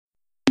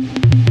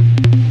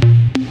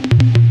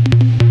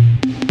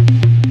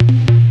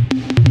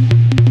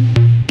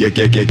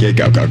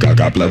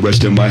Got blood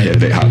rushed in my head.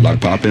 They hot lock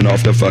popping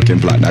off the fucking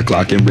block. Now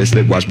clocking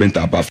wristlet watch been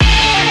top off.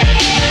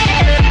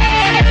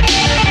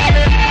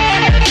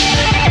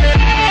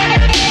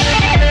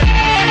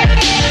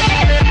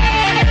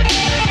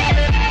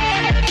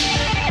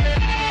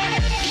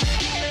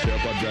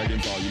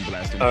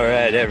 All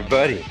right,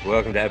 everybody.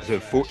 Welcome to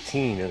episode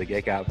 14 of the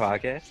Get Out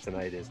Podcast.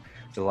 Tonight is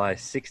July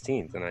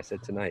 16th, and I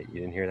said tonight.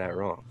 You didn't hear that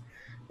wrong.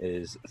 It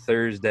is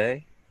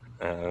Thursday.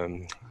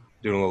 Doing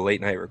a little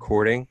late night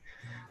recording,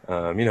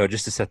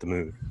 just to set the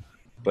mood.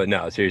 But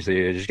no,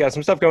 seriously, I just got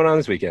some stuff going on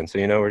this weekend. So,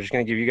 we're just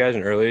going to give you guys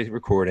an early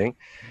recording,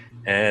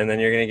 and then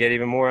you're going to get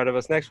even more out of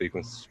us next week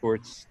when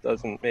sports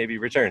doesn't maybe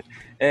return.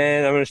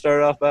 And I'm going to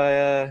start off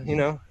by,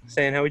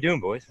 saying how we doing,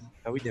 boys?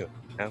 How we doing?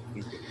 How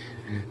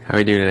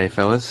we doing today,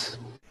 fellas?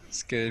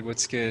 What's good?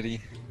 What's good? A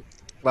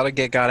lot of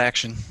Get Got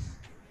action.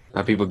 A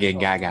lot of people get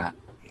got.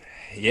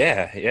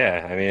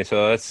 Yeah. I mean,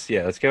 so let's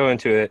go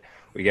into it.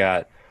 We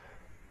got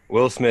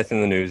Will Smith in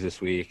the news this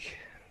week.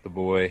 The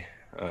boy,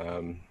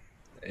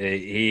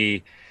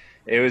 it's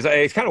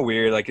kind of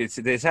weird. Like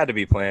it's had to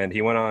be planned.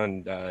 He went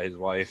on his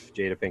wife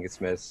Jada Pinkett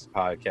Smith's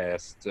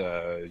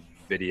podcast,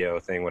 video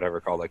thing, whatever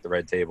called, like the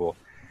Red Table.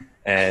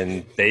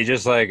 And they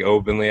just like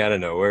openly out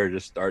of nowhere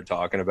just start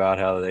talking about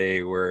how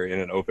they were in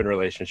an open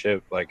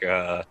relationship like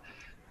a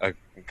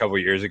couple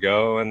years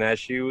ago, and that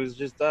she was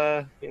just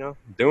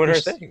doing her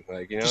thing,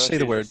 like just say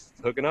the word,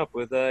 hooking up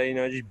with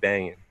just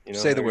banging.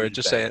 Say the word,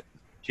 just say it.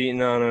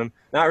 Cheating on him,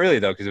 not really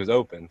though, because it was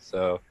open.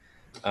 So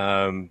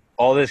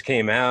all this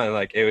came out, and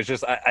like it was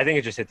just I think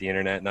it just hit the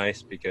internet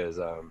nice because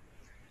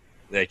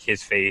like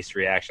his face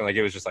reaction, like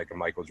it was just like a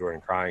Michael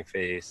Jordan crying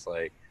face.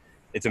 Like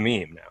it's a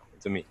meme now.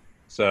 It's a meme.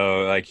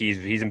 So like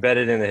he's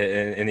embedded in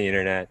the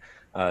internet.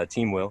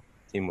 Team Will,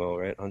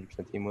 right?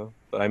 100% Team Will.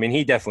 But I mean,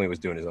 he definitely was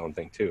doing his own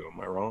thing too. Am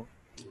I wrong?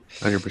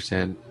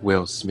 100%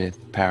 Will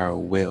Smith, Power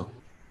Will.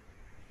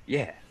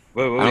 Yeah.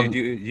 What do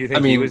you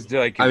think he was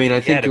like? I mean, I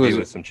think it was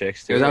with some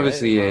chicks too. It was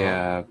obviously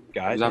right?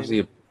 guy. It was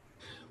obviously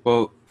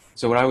well.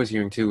 So what I was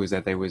hearing too was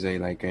that they was they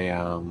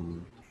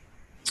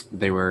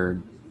were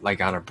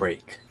like on a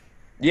break.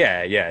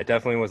 Yeah, it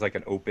definitely was like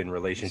an open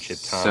relationship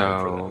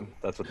time for them.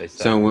 That's what they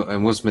said. So,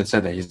 and Will Smith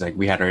said that he's like,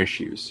 we had our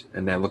issues,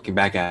 and then looking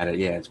back at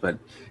it, but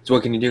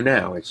what can you do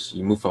now? It's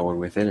you move forward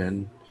with it,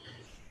 and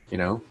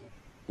you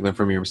learn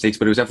from your mistakes.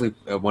 But it was definitely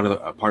a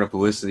part of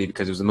publicity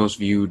because it was the most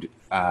viewed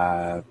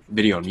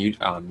video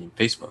on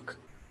Facebook.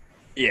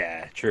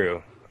 Yeah,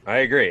 true. I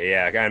agree.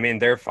 Yeah, I mean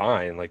they're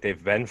fine. Like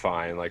they've been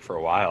fine like for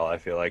a while. I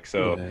feel like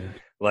so. Yeah.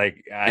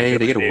 Like they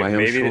get away.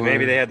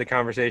 Maybe they had the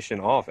conversation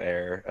off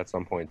air at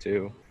some point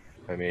too.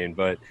 I mean,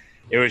 but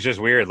it was just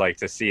weird, like,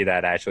 to see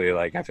that actually,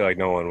 like, I feel like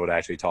no one would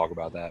actually talk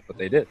about that, but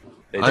they did.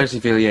 I honestly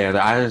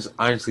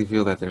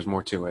feel that there's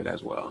more to it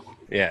as well.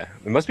 Yeah.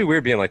 It must be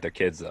weird being like their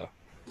kids, though.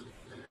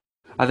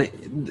 I think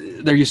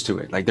they're used to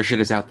it. Like, their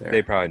shit is out there.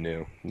 They probably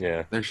knew.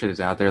 Yeah. Their shit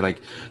is out there.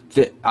 Like,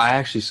 I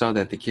actually saw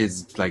that the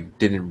kids, like,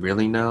 didn't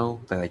really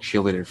know. They, like,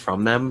 shielded it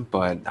from them,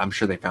 but I'm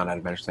sure they found out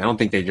eventually. I don't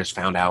think they just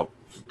found out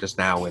just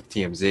now with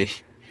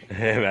TMZ.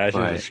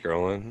 Imagine just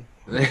scrolling.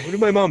 What did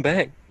my mom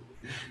bang?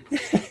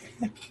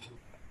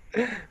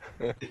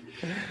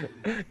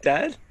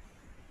 Dad?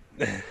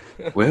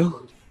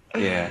 Will?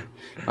 Yeah.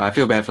 I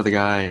feel bad for the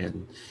guy,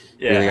 and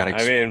really got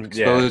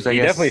exposed, he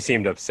definitely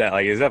seemed upset.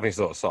 Like, it was definitely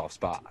still a soft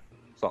spot.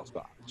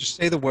 Just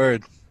say the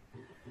word.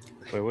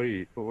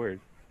 Wait, what word?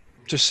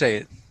 Just say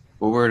it.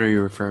 What word are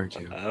you referring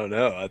to? I don't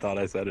know. I thought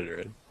I said it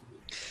already.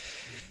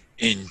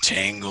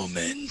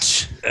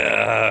 Entanglement.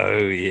 Oh,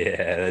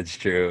 yeah, that's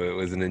true. It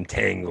was an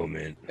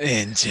entanglement.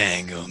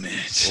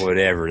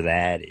 Whatever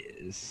that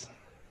is.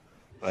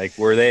 Like,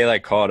 were they,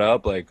 like, caught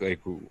up? Like,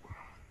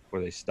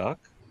 were they stuck?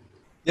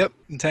 Yep,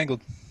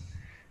 entangled.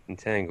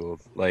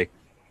 Like,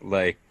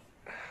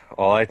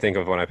 all I think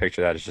of when I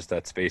picture that is just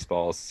that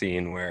Spaceballs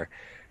scene where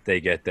they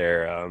get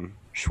their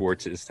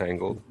Schwartzes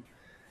tangled.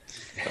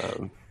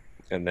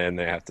 And then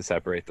they have to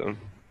separate them.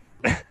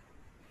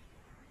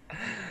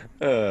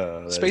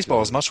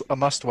 Spaceballs is a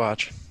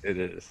must-watch. It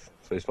is.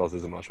 Spaceballs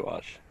is a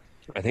must-watch.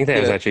 I think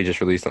that was actually just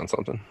released on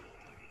something.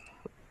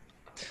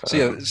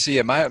 So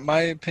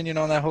my opinion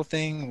on that whole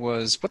thing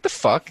was, what the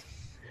fuck?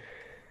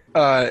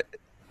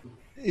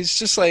 It's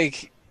just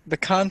like the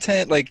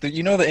content, like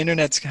how the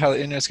internet's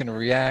gonna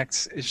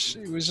react.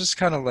 It was just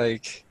kind of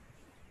like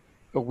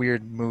a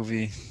weird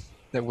movie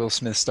that Will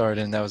Smith starred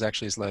in. That was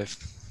actually his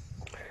life.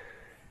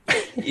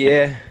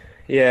 Yeah.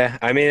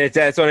 I mean,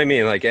 that's what I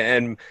mean. Like,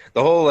 and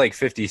the whole like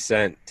 50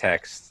 Cent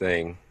text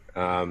thing.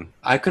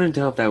 I couldn't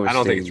tell if that was. I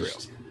don't staged. think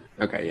it's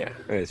real. Okay, yeah,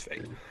 it's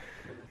fake.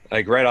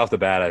 Like right off the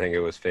bat, I think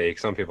it was fake.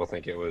 Some people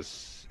think it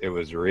was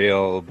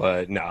real,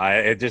 but no,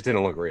 it just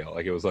didn't look real.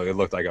 Like it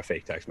looked like a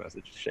fake text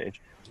message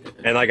exchange.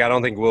 And like I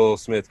don't think Will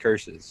Smith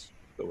curses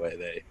the way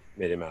they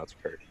made him out to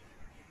curse.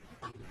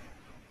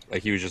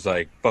 Like he was just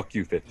like "fuck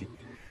you 50."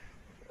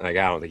 Like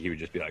I don't think he would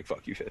just be like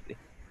 "fuck you 50."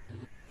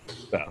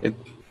 So.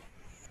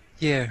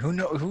 Yeah,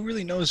 who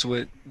really knows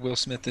what Will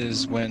Smith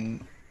is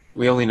when?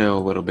 We only know a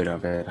little bit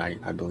of it,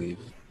 I believe.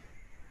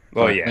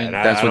 Well, But yeah, I and mean,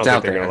 I that's don't what's think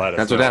out they're going to there. let us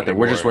That's know what's out there.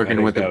 We're just anymore. I working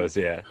think with that it. was,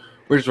 yeah.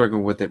 We're just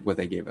working with it. What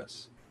they gave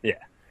us. Yeah.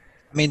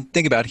 I mean,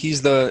 think about it.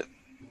 He's an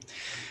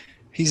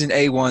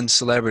A1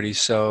 celebrity,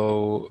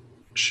 so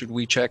should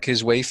we check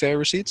his Wayfair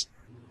receipts?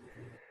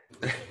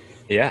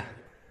 Yeah.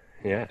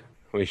 Yeah.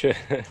 We should.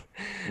 I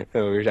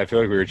feel like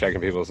we were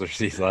checking people's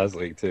receipts last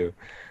week, too.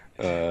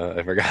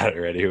 I forgot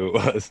already who it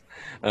was.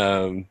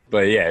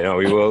 But yeah, no,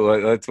 we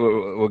will.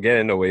 We'll get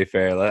into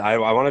Wayfair. I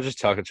want to just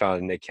touch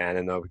on Nick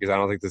Cannon though, because I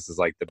don't think this is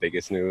like the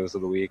biggest news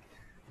of the week.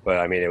 But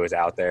I mean, it was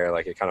out there.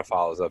 Like it kind of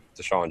follows up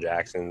Deshaun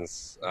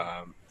Jackson's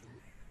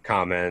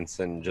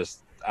comments and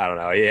just I don't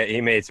know. He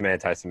made some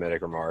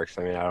anti-Semitic remarks.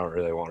 I mean, I don't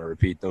really want to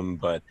repeat them,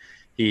 but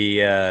he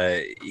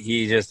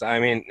just. I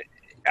mean,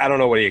 I don't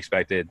know what he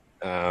expected.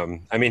 I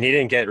mean, he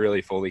didn't get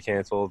really fully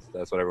canceled.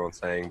 That's what everyone's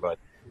saying, but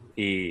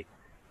he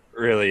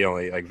really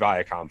only like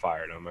Viacom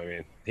fired him. I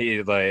mean,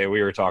 he like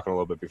we were talking a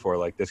little bit before,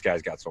 like this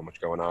guy's got so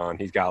much going on.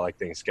 He's got like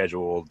things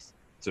scheduled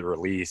to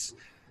release.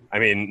 I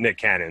mean, Nick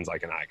Cannon's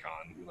like an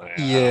icon. Like,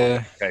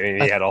 Yeah, I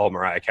mean, he had a whole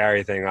Mariah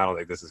Carey thing. I don't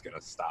think this is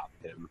gonna stop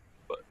him.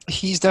 But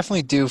he's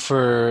definitely due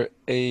for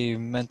a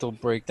mental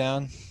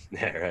breakdown.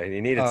 yeah, right.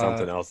 He needed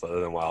something else other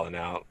than wilding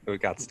out.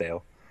 It got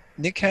stale.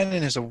 Nick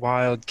Cannon is a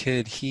wild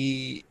kid.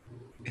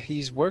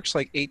 He's works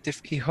like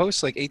he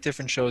hosts like 8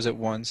 different shows at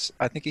once.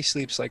 I think he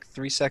sleeps like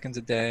 3 seconds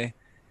a day,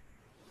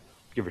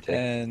 Give or take.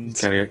 and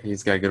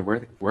He's got a good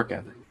work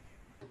ethic.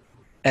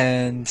 Yeah,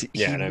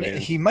 and I mean,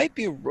 he might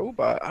be a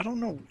robot. I don't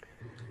know.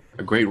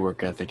 A great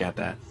work ethic at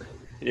that.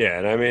 yeah,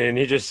 and I mean,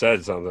 he just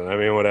said something. I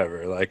mean,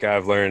 whatever. Like,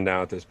 I've learned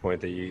now at this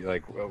point that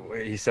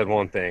he said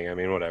one thing. I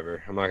mean,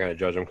 whatever. I'm not going to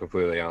judge him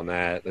completely on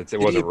that. It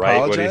wasn't right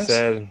what he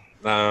said.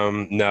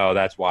 No,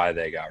 that's why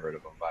they got rid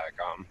of him,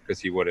 Viacom, because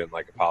he wouldn't,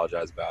 like,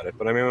 apologize about it.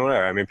 But, I mean,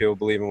 whatever. I mean, people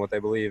believe in what they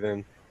believe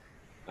in.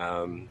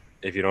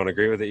 If you don't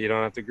agree with it, you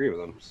don't have to agree with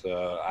him.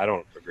 So I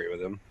don't agree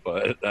with him.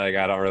 But, like,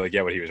 I don't really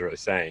get what he was really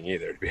saying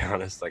either, to be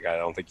honest. Like,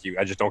 I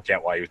just don't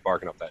get why he was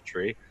barking up that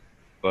tree.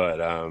 But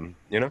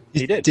you know,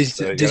 he did.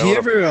 Did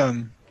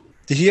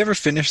he ever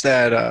finish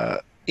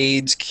that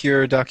AIDS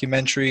cure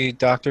documentary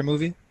doctor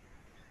movie?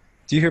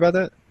 Do you hear about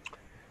that?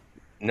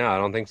 No, I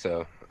don't think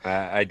so.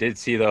 I did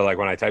see though, like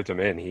when I typed him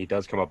in, he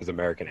does come up as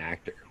American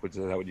actor. Is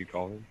that what you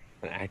call him?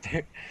 An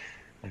actor?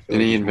 Didn't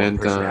he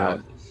invent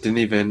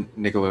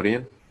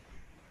Nickelodeon?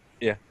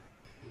 Yeah,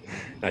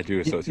 I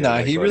do associate.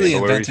 No, he really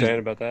what were you invented. saying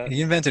about that?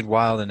 He invented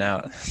Wild and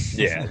Out.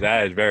 Yeah,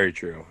 that is very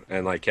true.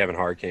 And like Kevin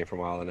Hart came from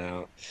Wild and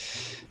Out.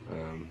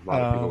 A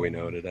lot of people we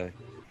know today.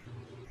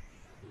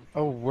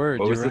 Oh, word!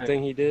 What was you're the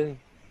thing he did?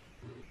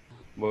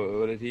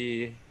 What did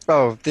he?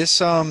 Oh,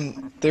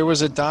 there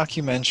was a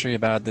documentary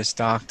about this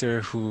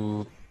doctor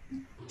who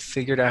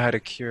figured out how to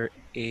cure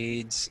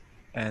AIDS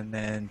and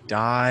then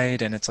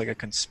died, and it's like a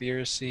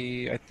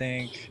conspiracy, I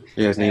think.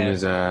 Yeah, his name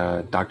is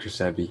Dr.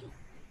 Sebi.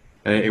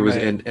 And it was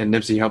Right. and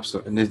Nipsey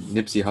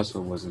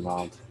Hussle was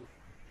involved.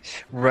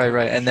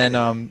 Right. And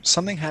then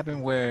something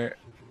happened where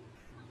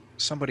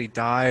somebody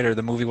died, or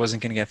the movie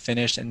wasn't going to get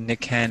finished, and Nick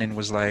Cannon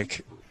was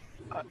like,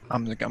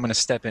 I'm going to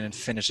step in and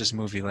finish this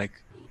movie. Like,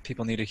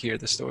 people need to hear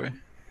the story.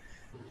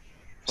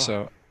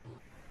 So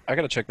I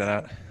got to check that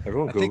out.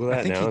 Everyone Google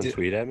that now and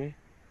tweet at me.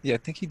 Yeah, I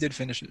think he did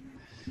finish it.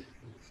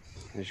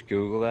 Just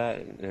Google that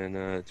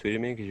and tweet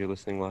at me because you're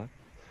listening live.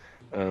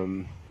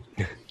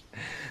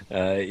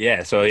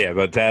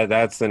 But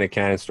that's the Nick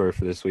Cannon story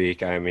for this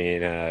week. I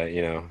mean,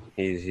 you know,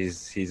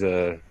 he's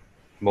a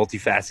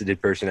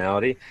multifaceted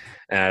personality,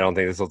 and I don't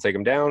think this will take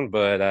him down.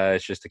 But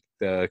it's just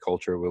the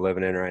culture we're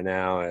living in right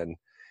now, and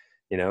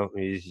you know,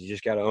 you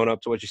just got to own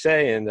up to what you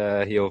say, and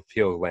he'll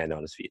land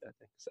on his feet, I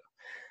think. So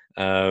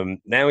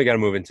now we got to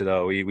move into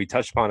though. We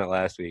touched upon it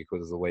last week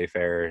was the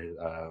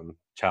Wayfair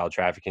child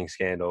trafficking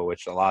scandal,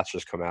 which a lot's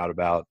just come out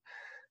about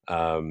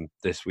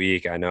this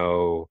week. I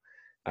know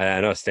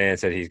Stan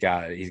said he's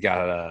got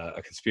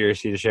a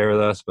conspiracy to share with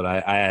us, but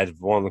I had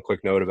one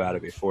quick note about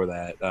it before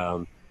that.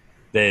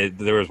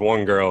 There was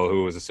one girl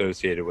who was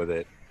associated with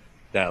it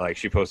that like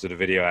she posted a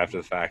video after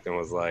the fact and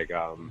was like,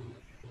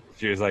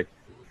 she was like,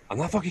 I'm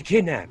not fucking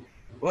kidnapped.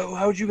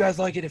 How would you guys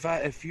like it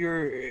if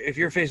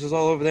your face was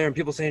all over there and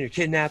people saying you're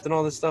kidnapped and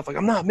all this stuff? Like,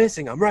 I'm not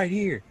missing. I'm right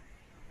here.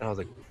 And I was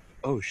like,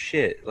 oh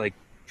shit, like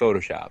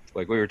photoshopped,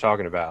 like we were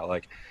talking about,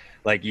 like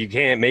you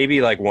can't.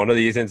 Maybe like one of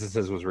these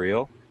instances was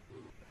real,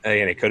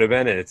 and it could have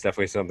been. And it's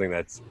definitely something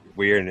that's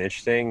weird and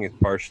interesting. It's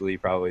partially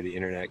probably the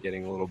internet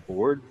getting a little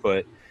bored,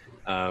 but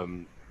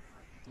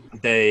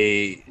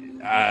they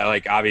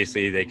like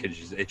obviously they could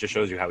just. It just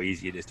shows you how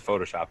easy it is to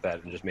Photoshop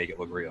that and just make it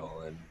look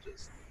real and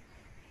just.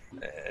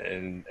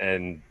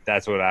 And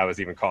that's what I was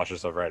even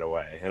cautious of right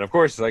away. And of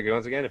course, like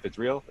once again, if it's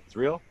real, it's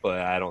real. But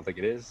I don't think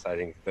it is. I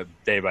think that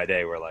day by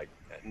day we're like,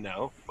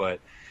 no.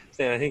 But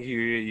Stan, I think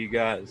you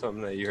got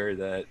something that you heard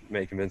that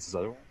may convince us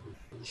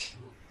otherwise.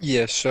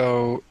 Yeah.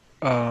 So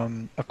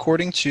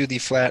according to the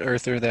flat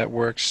earther that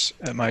works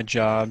at my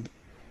job,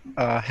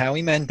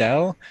 Howie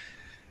Mandel,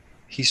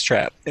 he's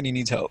trapped and he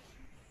needs help.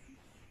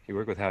 You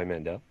work with Howie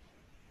Mandel?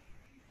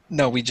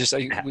 No, he just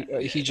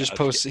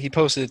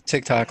posted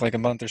TikTok like a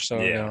month or so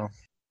ago.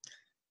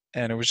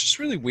 and it was just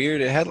really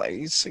weird. It had like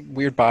it's like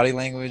weird body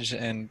language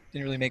and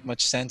didn't really make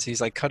much sense.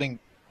 He's like cutting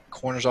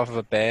corners off of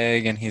a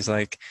bag, and he's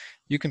like,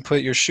 "You can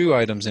put your shoe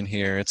items in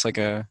here." It's like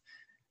a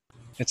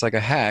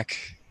hack,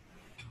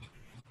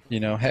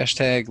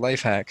 hashtag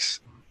life hacks.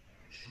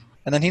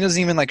 And then he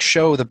doesn't even like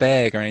show the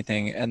bag or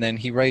anything. And then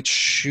he writes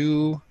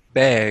shoe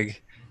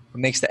bag,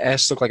 makes the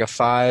S look like a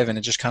 5, and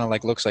it just kind of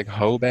like looks like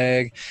hoe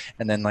bag.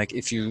 And then like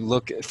if you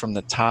look from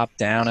the top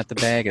down at the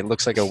bag, it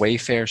looks like a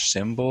Wayfair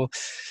symbol.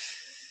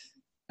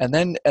 And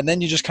then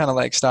you just kind of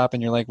like stop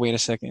and you're like, wait a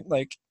second,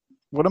 like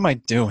what am I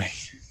doing?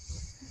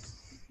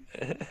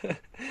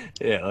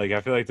 Yeah, like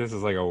I feel like this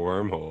is like a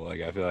wormhole.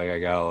 Like I feel like I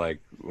gotta like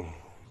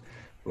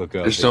look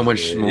up. There's so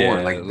much more.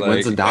 Yeah, Like,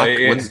 when's the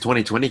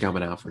 2020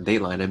 coming out for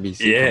Dateline NBC?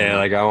 Yeah,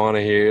 like I want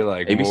to hear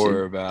like ABC?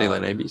 more about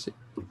Dateline ABC.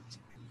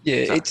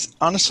 Yeah, Sorry. it's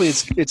honestly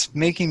it's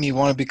making me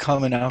want to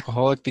become an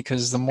alcoholic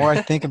because the more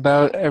I think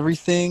about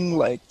everything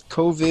like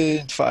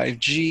COVID,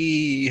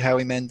 5G,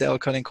 Howie Mandel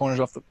cutting corners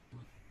off the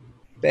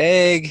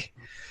bag,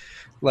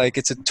 like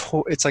it's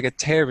like a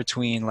tear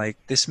between like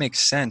this makes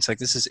sense, like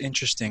this is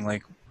interesting,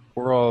 like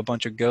we're all a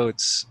bunch of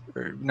goats,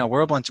 or no,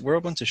 we're a bunch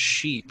of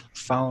sheep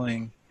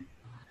following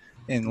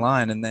in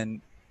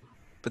line,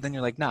 but then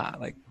you're like, nah,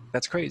 like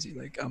that's crazy,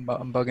 like I'm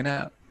bugging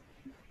out.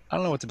 I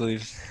don't know what to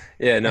believe.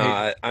 Yeah,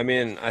 no, I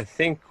mean, I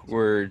think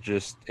we're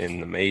just in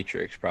the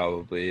Matrix,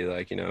 probably.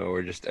 Like,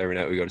 we're just every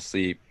night we go to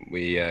sleep,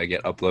 we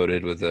get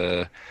uploaded with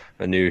a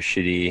new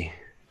shitty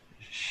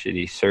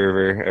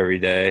server every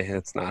day.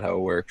 That's not how it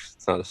works.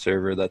 It's not a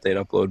server that they'd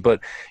upload, but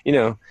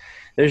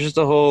there's just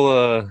a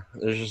whole.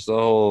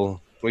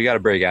 We got to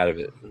break out of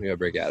it.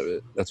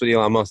 That's what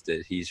Elon Musk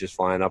did. He's just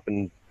flying up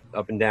and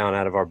down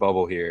out of our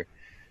bubble here.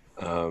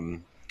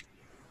 And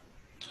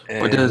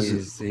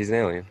he's an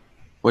alien.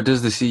 What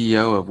does the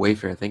CEO of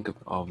Wayfair think of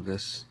all of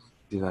this?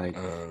 He's like,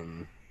 all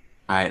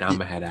right, I'm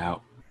gonna head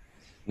out.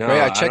 No,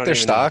 Right, I checked their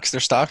stocks. Their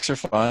stocks are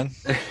fine.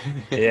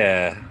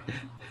 Yeah.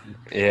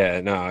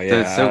 Yeah, no, yeah. So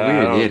it's so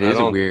weird. Yeah, it is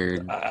a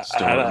weird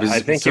story. I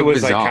think it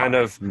was bizarre. Like kind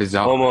of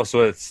bizarre. Almost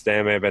what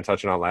Stan may have been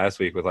touching on last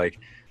week with like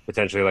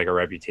potentially like a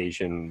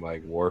reputation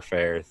like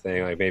warfare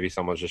thing. Like maybe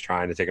someone's just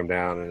trying to take him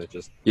down and it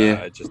just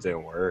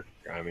didn't work.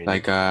 I mean,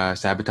 like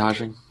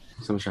sabotaging.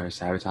 Someone's trying to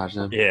sabotage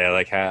them. Yeah,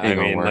 like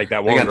like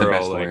that one they got girl, the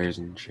best like, lawyers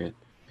and shit.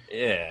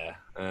 Yeah,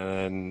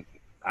 and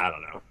I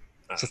don't know.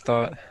 It's a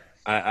thought.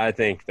 I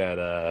think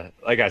that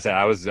like I said,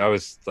 I was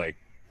like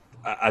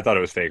I thought it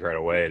was fake right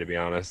away, to be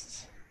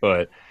honest.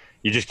 But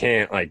you just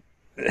can't like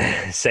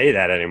say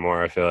that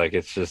anymore. I feel like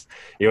it's just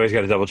you always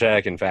got to double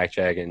check and fact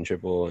check and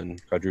triple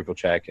and quadruple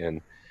check,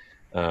 and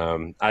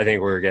I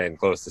think we're getting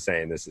close to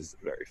saying this is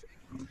very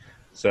fake.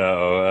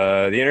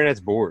 So the internet's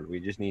bored.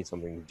 We just need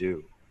something to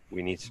do.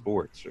 We need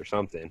sports or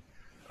something.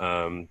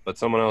 But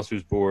someone else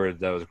who's bored,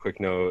 that was a quick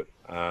note.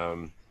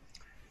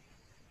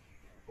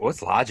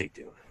 What's Logic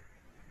doing?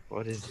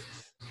 What is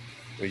this?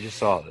 We just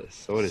saw this.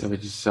 So what is it? We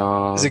just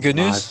saw. Is it good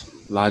news?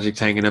 Logic's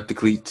hanging up the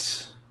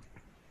cleats.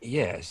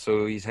 Yeah,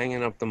 so he's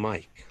hanging up the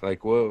mic.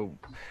 Like, whoa.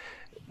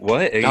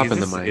 What? Dropping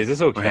the mic. Is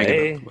this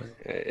okay?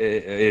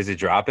 Is it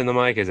dropping the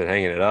mic? Is it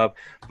hanging it up?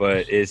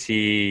 But is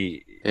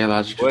he... Yeah,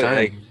 Logic's retiring.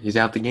 Like, he's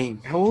out the game.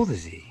 How old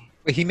is he?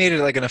 He made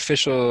it like an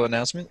official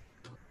announcement?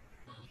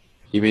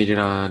 He made it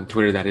on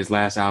Twitter that his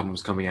last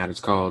album's coming out. It's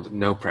called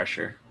No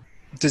Pressure.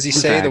 Does he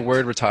say the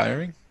word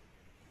retiring?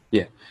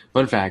 Yeah.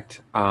 Fun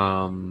fact,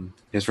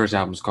 his first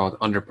album's called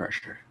Under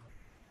Pressure.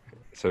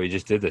 So he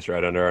just did this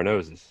right under our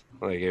noses.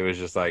 Like, it was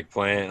just like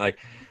planned. Like,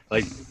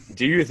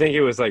 do you think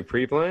it was like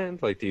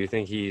pre-planned? Like, do you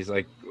think he's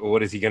like,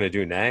 what is he gonna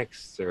do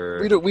next?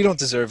 Or we don't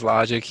deserve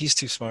Logic. He's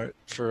too smart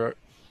for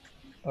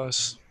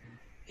us.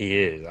 He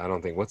is. I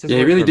don't think. What's his? Yeah,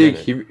 he really did.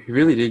 He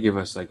really did give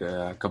us like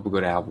a couple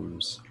good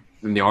albums,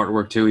 and the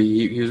artwork too.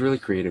 He was really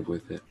creative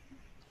with it.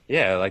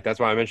 Yeah, like that's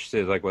why I'm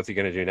interested. Like, what's he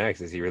gonna do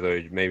next? Is he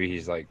really? Maybe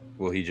he's like,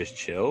 will he just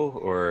chill,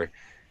 or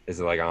is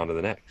it like on to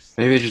the next?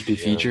 Maybe just be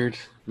featured.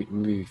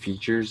 Maybe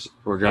features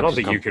or. I don't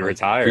think you could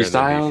retire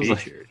freestyles. And then be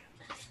featured.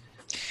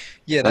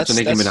 Yeah, that's what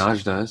Nicki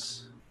Minaj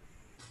does.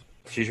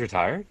 She's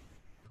retired?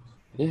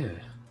 Yeah.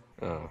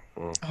 Oh,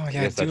 well, oh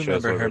yeah, I do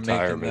remember her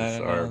making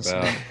that. Are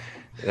about.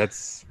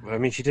 That's. I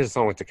mean, she did a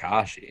song with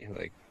Tekashi.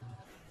 Like,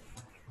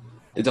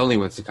 it's only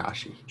with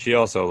Tekashi. She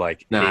also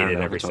like hated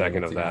every it's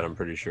second of that. I'm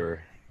pretty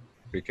sure,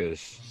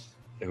 because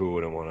who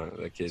wouldn't want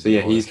to? The kids. So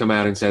yeah, he's come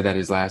out and said that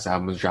his last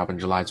album was dropping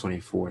July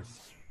 24th.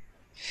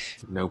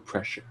 No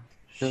pressure.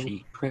 No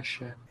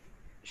pressure.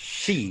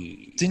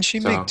 Didn't she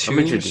make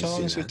 2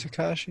 songs with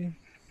Tekashi?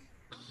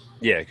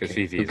 Yeah, because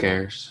Fifi. Who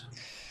cares?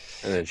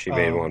 And then she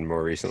made one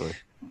more recently.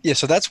 Yeah,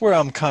 so that's where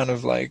I'm kind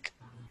of like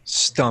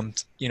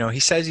stumped. You know, he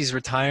says he's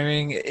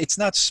retiring. It's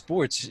not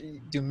sports.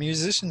 Do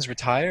musicians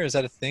retire? Is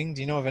that a thing?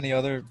 Do you know of any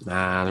other?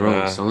 Nah, the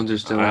Rolling Stones are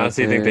still out there. I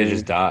honestly think they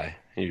just die,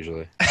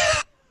 usually.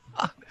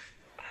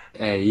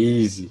 Hey,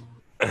 easy.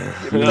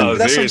 No,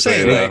 that's what I'm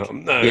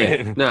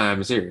saying.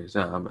 I'm serious.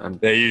 No, I'm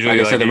they usually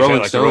like I said, the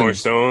Rolling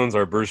Stones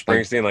or Bruce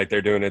Springsteen, like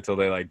they're doing it till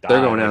they like die.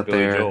 They're going out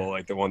there. Joel,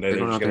 like the one day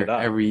they're just gonna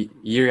die. Every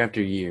year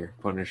after year,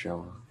 putting a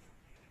show on.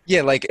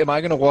 Yeah, like, am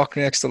I gonna walk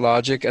next to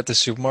Logic at the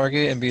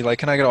supermarket and be like,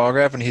 "Can I get an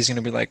autograph?" And he's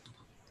gonna be like,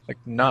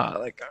 nah,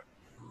 like,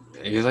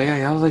 He was like, yeah,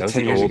 that was like That was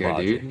 10 the years old ago,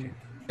 Logic. dude.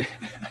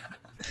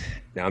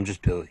 Now I'm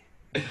just Billy.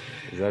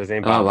 Is that his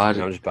name, Oh, Bobby? No,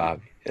 Logic. I'm just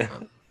Bobby.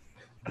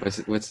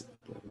 What's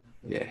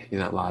yeah, he's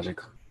not Logic.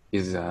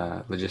 He's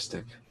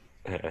Logistic.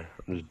 I'm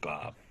just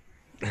Bob.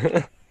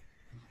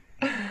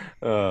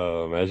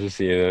 Oh, imagine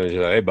seeing him. Just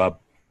like, hey, Bob.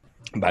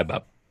 Bye,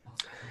 Bob.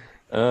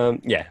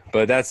 Yeah,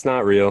 but that's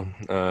not real.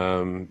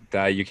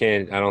 That you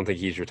can't. I don't think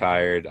he's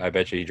retired. I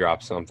bet you he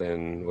drops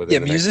something within yeah,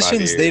 the next 5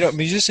 years.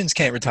 musicians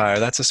can't retire.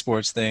 That's a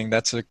sports thing.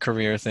 That's a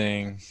career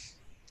thing.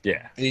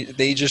 Yeah,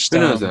 They just Who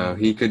knows though?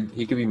 He could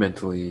be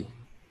mentally,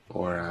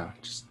 or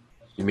just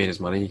he made his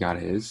money. He got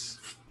his.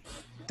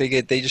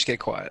 they just get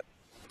quiet.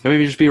 Or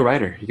maybe just be a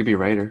writer. He could be a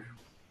writer.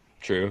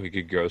 true. He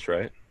could ghost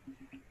right,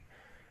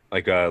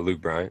 like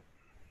Luke Bryant.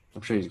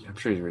 I'm sure he's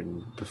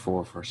written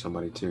before for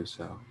somebody too.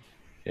 So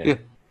Yeah.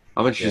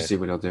 I'm interested Yeah. to see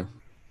what he'll do.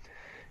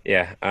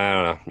 Yeah, I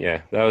don't know.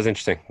 Yeah, that was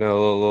interesting. A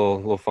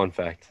little fun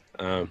fact.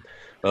 But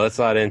let's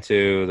slide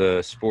into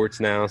the sports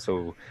now.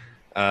 So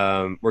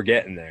we're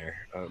getting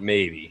there.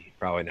 Maybe,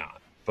 probably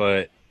not.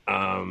 But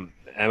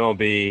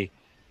MLB,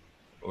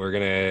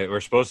 we're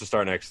supposed to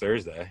start next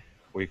Thursday,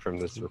 a week from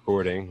this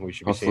recording. We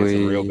should be seeing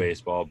some real Hopefully,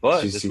 baseball.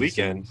 But this season.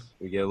 weekend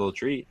we get a little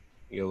treat.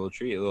 We get a little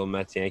treat. A little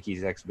Mets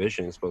Yankees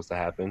exhibition is supposed to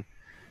happen.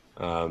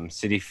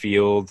 City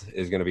Field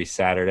is going to be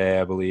Saturday,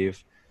 I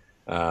believe.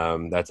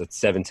 That's at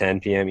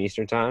 7:10 p.m.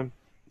 Eastern time.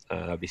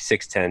 It'll be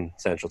 6:10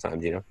 Central time,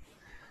 Dino.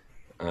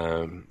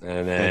 And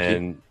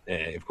then,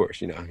 of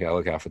course, you gotta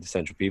look out for the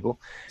Central people.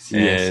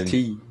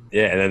 CST.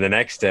 And then the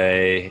next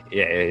day,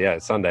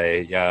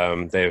 Sunday,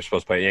 they were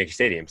supposed to play at Yankee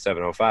Stadium,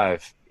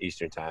 7:05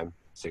 Eastern time,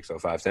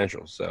 6:05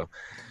 Central. So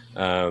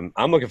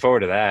I'm looking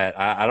forward to that.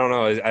 I don't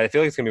know. I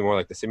feel like it's gonna be more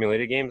like the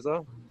simulated games,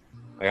 though.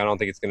 Like, I don't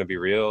think it's gonna be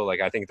real. Like,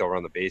 I think they'll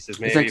run the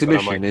bases, maybe. It's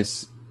exhibition. But I'm like,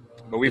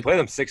 but we play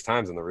them 6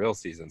 times in the real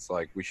season, so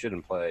like we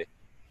shouldn't play.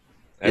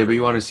 Yeah, but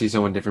you want to see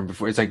someone different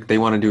before. It's like they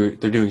want to do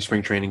it. They're doing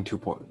spring training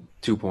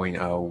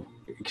 2.0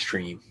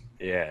 extreme.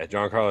 Yeah,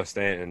 Giancarlo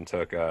Stanton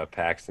took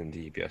Paxton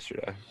deep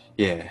yesterday.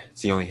 Yeah,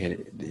 it's the only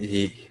hit.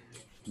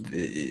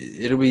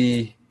 It'll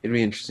be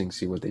interesting to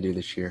see what they do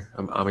this year.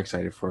 I'm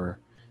excited for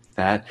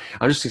that.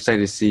 I'm just excited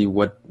to see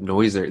what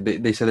noise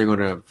they said they're going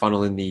to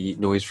funnel in the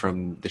noise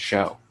from the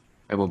show.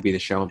 MLB The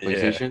Show on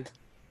PlayStation.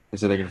 They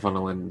said they're going to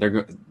funnel in.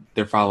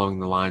 They're following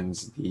the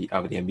lines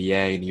of the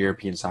NBA and the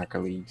European soccer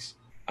leagues.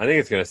 I think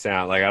it's going to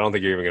sound like, I don't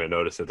think you're even going to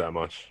notice it that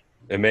much.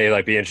 It may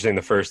like be interesting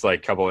the first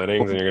like couple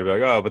innings, and you're going to be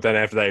like, oh, but then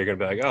after that you're going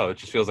to be like, oh, it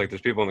just feels like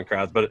there's people in the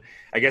crowds. But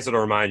I guess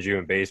it'll remind you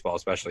in baseball,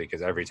 especially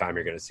because every time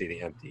you're going to see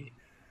the empty.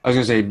 I was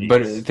going to say,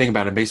 but think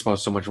about it. Baseball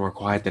is so much more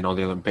quiet than all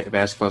the other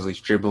basketballs. Like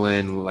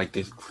dribbling, like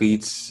the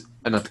cleats,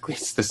 not the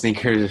cleats, the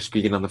sneakers are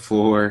squeaking on the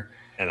floor.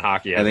 And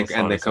hockey, and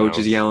the coach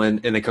is yelling,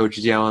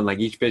 Like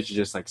each pitch is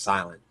just like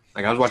silent.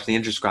 Like I was watching the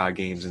inter-squad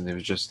games, and it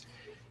was just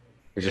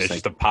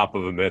a pop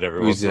of a mid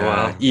every once in a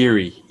while.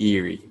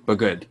 Eerie, but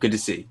good to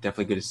see.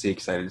 Definitely good to see.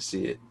 Excited to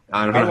see it.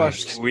 I don't know.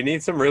 We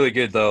need some really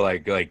good though,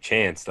 like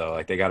chants though.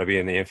 Like they got to be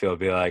in the infield,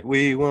 be like,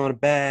 "We want a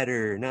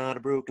batter, not a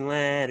broken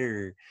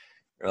ladder,"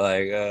 or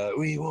like,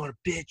 "We want a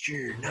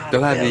pitcher, not a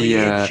belly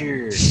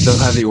itcher."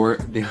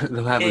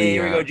 They'll have hey,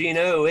 here we go,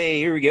 Gino. Hey,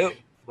 here we go.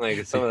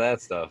 Like some of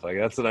that stuff. Like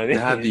that's what I need. They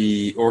have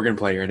the organ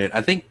player in it.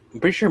 I'm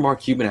pretty sure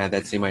Mark Cuban had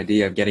that same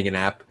idea of getting an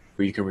app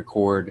where you can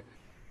record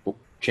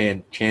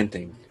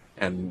chanting,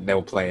 and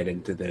they'll play it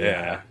into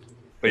the.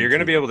 But you're going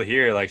to be able to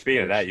hear. Like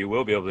speaking of that, you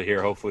will be able to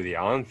hear. Hopefully, the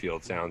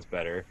on-field sounds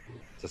better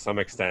to some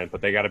extent.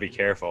 But they got to be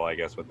careful, I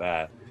guess, with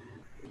that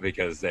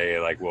because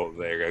they'll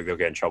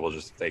get in trouble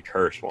just if they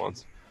curse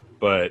once.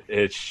 But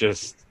it's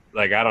just.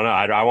 Like I don't know,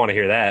 I want to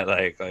hear that.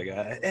 Like,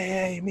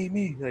 hey,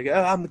 me. Like,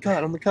 oh, I'm the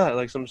cut.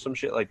 Like some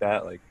shit like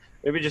that. Like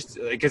maybe just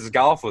because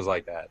golf was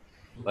like that.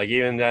 Like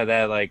even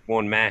that like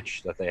one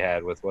match that they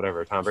had with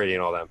whatever Tom Brady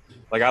and all them.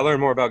 Like I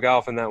learned more about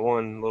golf in that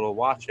one little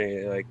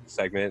watching like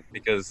segment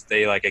because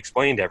they like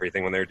explained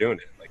everything when they were doing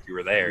it. Like you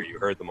were there, you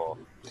heard them all.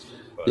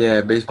 But yeah,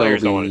 baseball.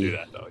 Players don't want to do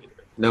that though. Either.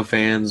 No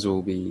fans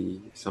will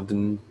be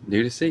something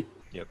new to see.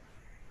 Yep.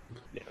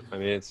 Yeah, I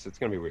mean it's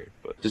gonna be weird,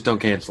 but just don't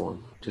cancel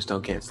them. Yeah,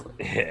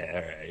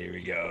 all right, here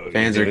we go.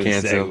 Fans are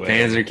canceled.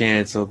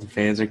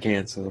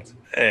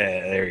 Yeah,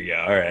 there we go.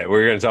 All right,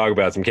 we're going to talk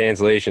about some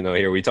cancellation, though,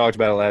 here. We talked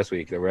about it last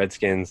week. The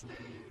Redskins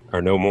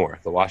are no more.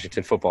 The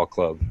Washington Football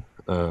Club,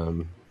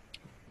 the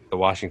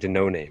Washington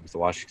No-Names, the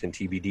Washington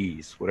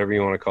TBDs, whatever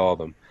you want to call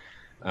them.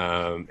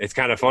 It's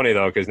kind of funny,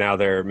 though, because now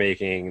they're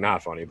making –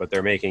 not funny, but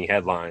they're making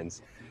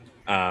headlines.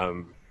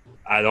 The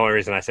only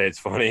reason I say it's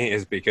funny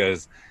is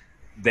because –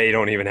 they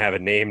don't even have a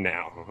name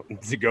now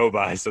to go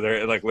by. So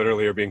they're like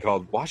literally are being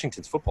called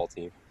Washington's football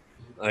team.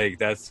 Like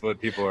that's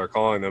what people are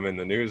calling them in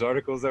the news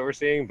articles that we're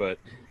seeing. But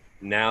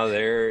now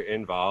they're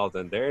involved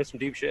and there's some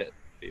deep shit.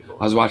 People.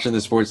 I was watching the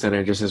Sports Center.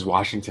 It just says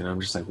Washington.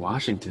 I'm just like,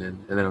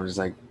 Washington. And then I'm just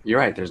like, you're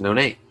right. There's no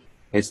name.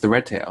 It's the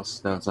Red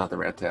Tails. No, it's not the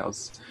Red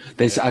Tails.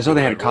 I saw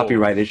they had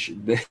copyright issue.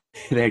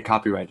 They had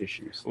copyright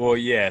issues. Well,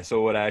 yeah.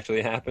 So what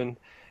actually happened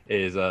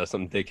is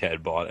some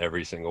dickhead bought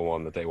every single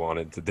one that they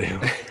wanted to do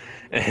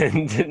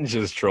and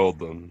just trolled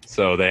them.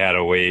 So they had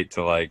to wait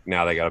to like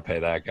now they got to pay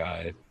that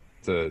guy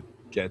to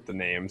get the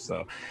name.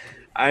 So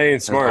I mean,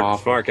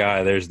 smart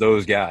guy. There's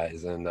those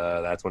guys, and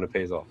that's when it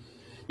pays off.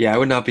 Yeah, I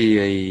would not be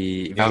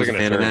a. If He's I was like a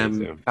an fan of attorney,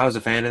 them, too. if I was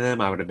a fan of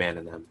them, I would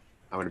abandon them.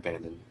 I would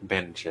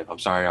abandon ship. I'm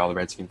sorry, all the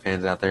Redskin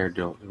fans out there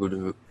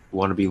who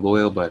want to be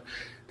loyal, but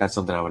that's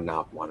something I would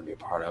not want to be a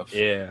part of.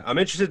 Yeah, I'm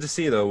interested to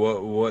see though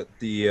what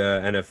the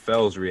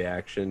NFL's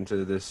reaction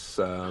to this.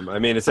 I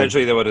mean,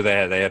 essentially, what did they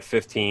have? They had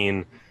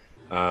 15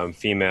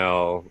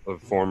 female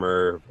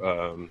former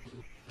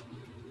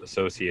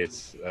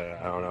associates.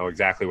 I don't know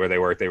exactly where they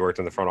worked. They worked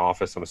in the front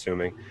office, I'm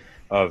assuming,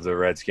 of the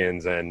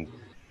Redskins, and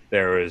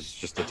there was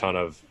just a ton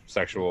of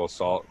sexual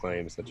assault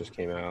claims that just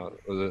came out.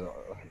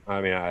 I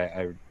mean,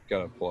 I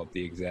gotta pull up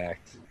the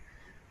exact.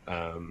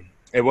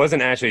 It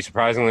wasn't actually,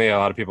 surprisingly, a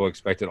lot of people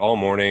expected all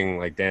morning,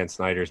 like Dan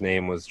Snyder's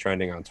name was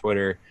trending on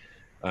Twitter.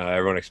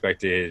 Everyone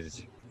expected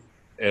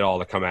it all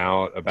to come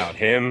out about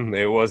him.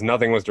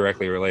 Nothing was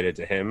directly related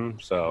to him.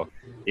 So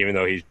even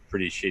though he's a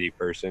pretty shitty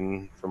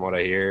person from what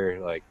I hear,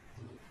 like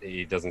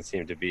he doesn't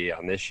seem to be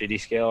on this shitty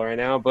scale right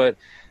now, but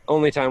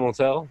only time will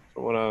tell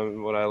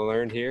from what I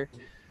learned here.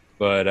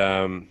 But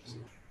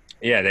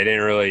yeah, they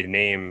didn't really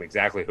name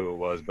exactly who it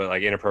was, but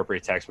like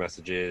inappropriate text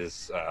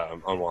messages,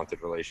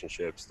 unwanted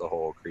relationships, the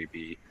whole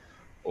creepy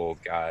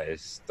old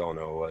guys don't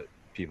know what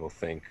people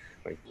think,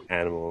 like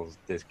animals.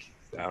 I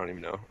don't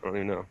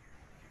even know.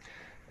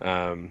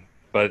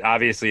 But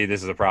obviously,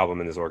 this is a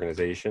problem in this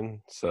organization.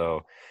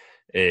 So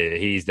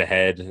he's the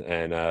head,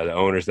 and the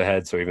owner's the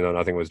head. So even though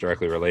nothing was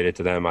directly related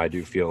to them, I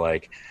do feel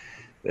like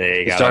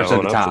they got to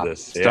own up to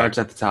this. It starts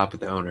at the top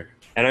with the owner.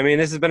 And I mean,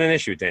 this has been an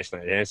issue with Dan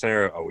Snyder. Dan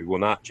Snyder, we will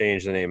not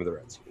change the name of the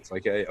Redskins.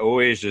 Like,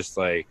 always just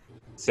like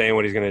saying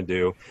what he's going to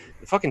do.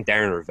 The fucking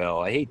Darren Ravel,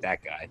 I hate that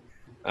guy.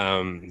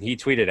 He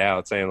tweeted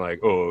out saying like,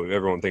 oh,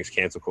 everyone thinks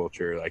cancel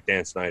culture. Like,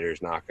 Dan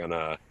Snyder's not going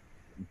to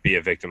be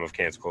a victim of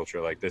cancel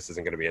culture. Like, this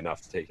isn't going to be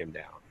enough to take him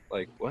down.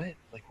 Like, what?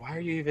 Like, why are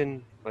you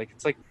even, like,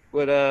 it's like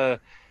what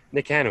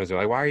Nick Cannon was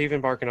doing. Like, why are you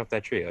even barking up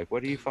that tree? Like,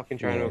 what are you fucking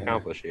trying to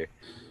accomplish here?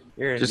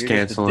 You're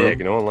cancel just a dick.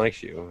 him. No one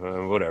likes you.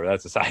 Whatever.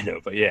 That's a side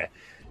note. But yeah.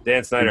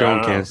 Dan Snyder,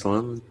 don't cancel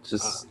him.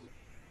 Just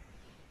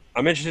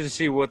I'm interested to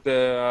see what the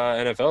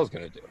NFL is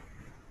going to do.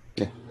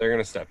 Yeah, they're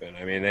going to step in.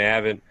 I mean, they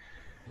haven't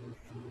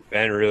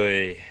been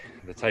really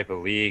the type of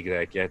league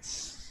that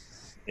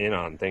gets in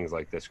on things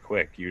like this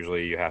quick.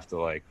 Usually, you have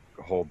to like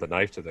hold the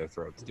knife to their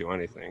throat to do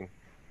anything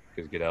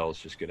because Goodell is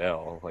just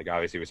Goodell. Like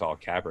obviously, we saw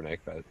Kaepernick,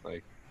 but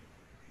like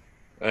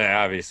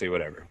obviously,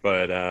 whatever.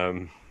 But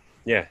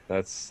yeah,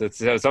 that's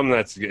something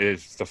that's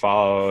it's to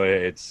follow.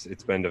 It's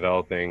been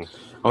developing.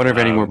 I wonder if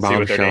any more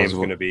bombshells see what their name's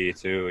going to be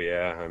too.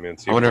 Yeah, I mean,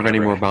 I wonder if any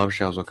more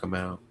bombshells will come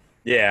out.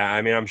 Yeah,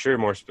 I mean, I'm sure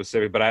more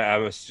specific, but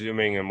I'm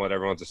assuming, and what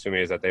everyone's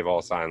assuming is that they've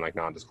all signed like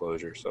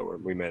non-disclosure, so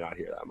we may not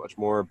hear that much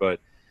more. But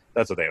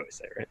that's what they always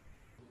say, right?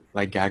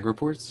 Like gag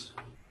reports.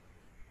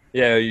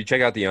 Yeah, you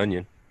check out The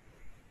Onion.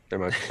 There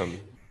might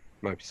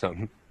be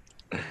some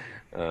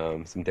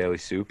some Daily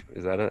Soup.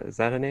 Is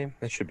that a name?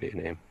 That should be a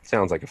name.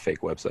 Sounds like a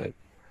fake website.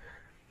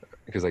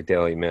 Because like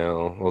Daily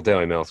Mail, well,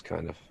 Daily Mail's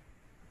kind of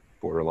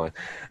borderline.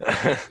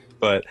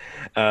 But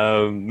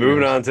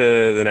moving on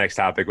to the next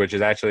topic, which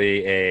is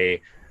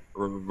actually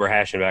we're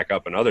hashing back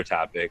up another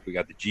topic. We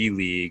got the G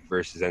League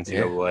versus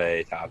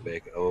NCAA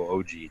topic,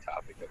 OG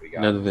topic that we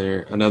got.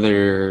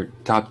 Another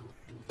top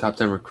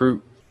 10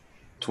 recruit,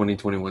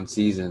 2021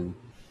 season,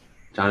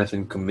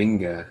 Jonathan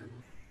Kuminga,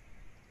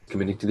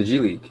 committing to the G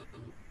League.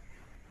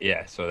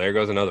 Yeah, so there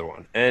goes another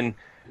one. And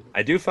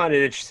I do find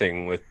it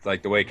interesting with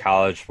like the way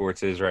college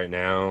sports is right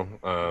now.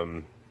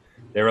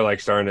 They were like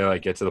starting to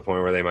like get to the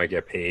point where they might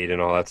get paid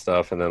and all that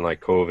stuff, and then like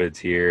COVID's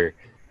here,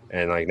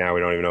 and like now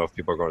we don't even know if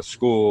people are going to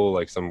school.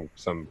 Like some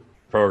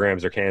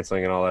programs are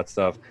canceling and all that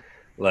stuff.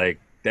 Like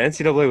the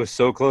NCAA was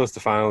so close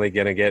to finally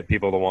gonna get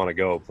people to want to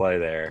go play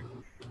there,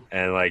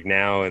 and like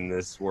now in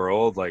this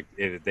world, like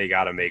they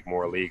got to make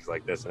more leagues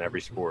like this in every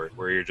sport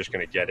where you're just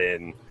gonna get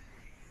in.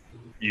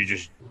 You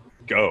just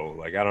go.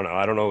 Like I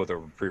don't know what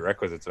the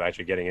prerequisites of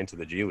actually getting into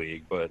the G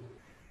League, but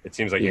it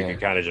seems like you can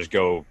kind of just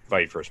go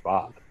fight for a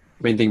spot.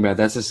 Main thing about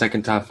that's the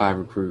second top 5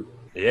 recruit.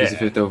 Yeah, he's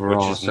the 5th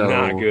overall. Which is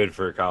not good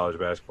for college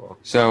basketball.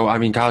 So I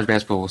mean, college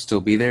basketball will still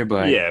be there,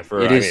 but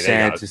it is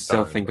sad to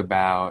still think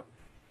about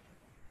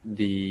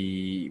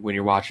when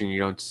you're watching. You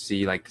don't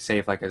see like say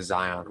if like a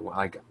Zion.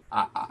 Like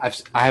I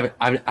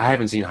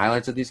haven't seen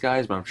highlights of these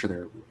guys, but I'm sure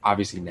they're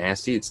obviously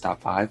nasty. It's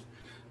top 5,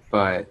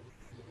 but.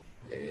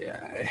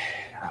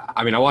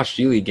 I mean, I watch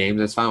G League games.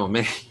 That's fine with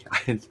me.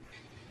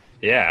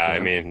 I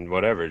mean,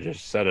 whatever.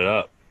 Just set it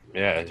up.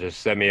 Yeah,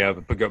 just set me up.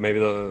 Maybe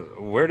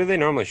where do they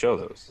normally show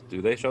those?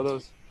 Do they show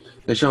those?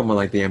 They show them on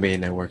like the NBA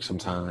Network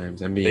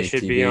sometimes. NBA they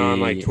should TV, be on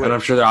like Twitch. And I'm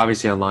sure they're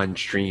obviously online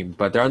stream,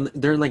 but they're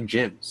in like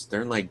gyms.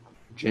 They're in like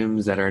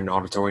gyms that are in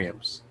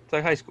auditoriums. It's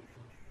like high school.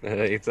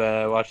 It's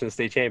watching the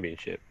state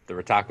championship, the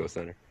Rataco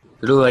Center.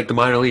 They're really like the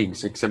minor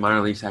leagues, except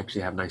minor leagues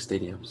actually have nice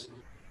stadiums.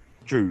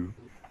 True.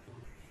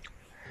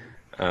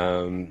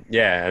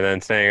 Yeah, and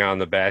then staying on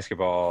the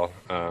basketball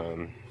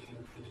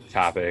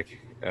topic,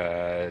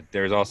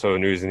 there's also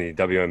news in the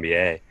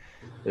WNBA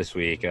this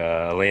week.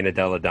 Elena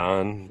Delle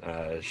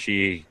Donne,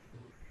 she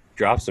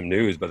dropped some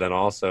news, but then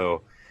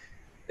also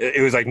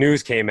it was like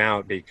news came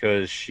out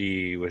because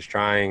she was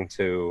trying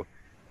to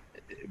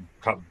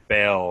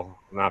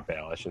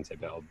I shouldn't say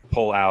bail,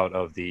 pull out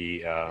of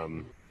the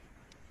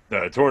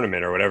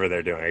tournament or whatever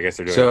they're doing. I guess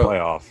they're doing a So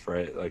playoff,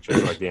 right? Like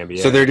just like the NBA.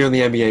 so they're doing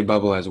the NBA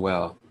bubble as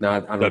well.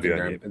 Not I don't think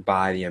WNBA. they're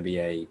by the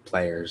NBA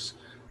players,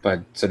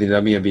 but so the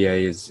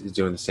WNBA is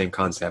doing the same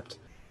concept,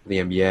 the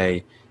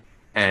NBA,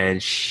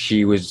 and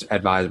she was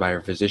advised by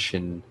her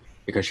physician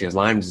because she has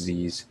Lyme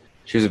disease.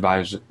 She was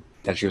advised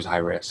that she was high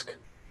risk,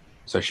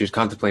 so she was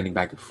contemplating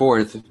back and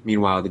forth.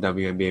 Meanwhile, the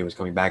WNBA was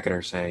coming back at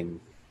her saying,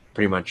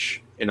 pretty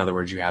much, in other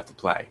words, you have to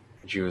play.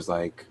 And she was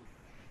like,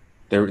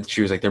 they're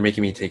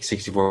making me take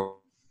 64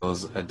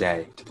 pills a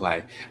day to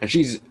play. And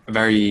she's a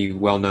very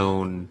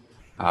well-known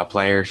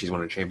player. She's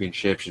won a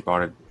championship. She's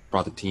brought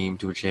the team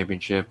to a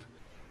championship.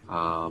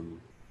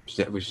 She's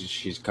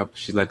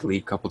led the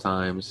league a couple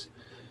times.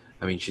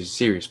 I mean, she's a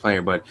serious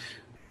player. But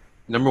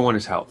number one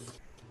is health.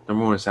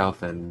 Number one is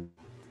health, and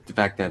the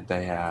fact that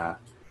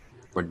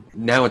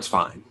now it's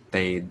fine.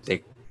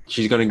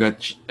 She's gonna go,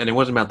 and it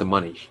wasn't about the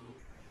money.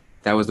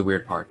 That was the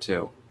weird part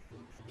too.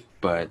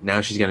 But now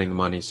she's getting the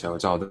money, so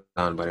it's all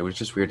done. But it was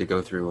just weird to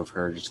go through of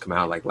her just come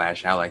out like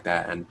lash out like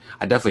that. And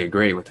I definitely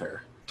agree with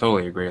her.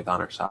 Totally agree with on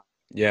her side.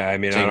 Yeah, I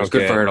mean, Saying it was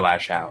good for her to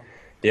lash out.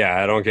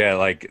 Yeah, I don't get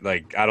like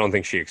I don't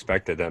think she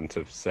expected them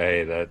to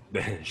say that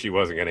she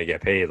wasn't going to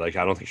get paid. Like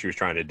I don't think she was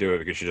trying to do it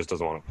because she just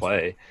doesn't want to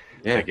play.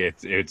 Yeah. Like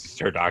it's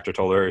her doctor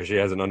told her she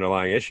has an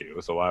underlying issue,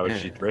 so why would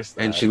she risk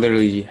that? And she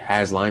literally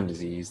has Lyme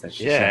disease. That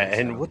she said,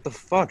 and so. what the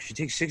fuck? She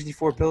takes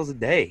 64 pills a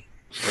day.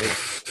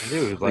 Like,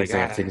 dude, like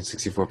I've taken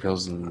 64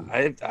 pills and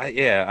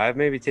I've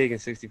maybe taken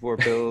 64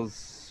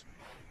 pills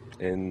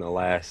in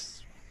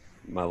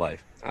my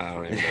life. I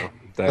don't even know.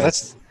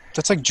 That's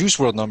like Juice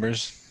World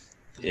numbers.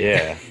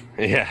 Yeah,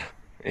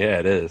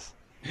 it is.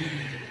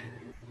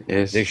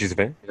 Yes. Think she's a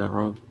fan? You're not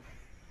wrong.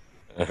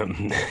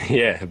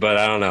 Yeah, but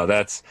I don't know.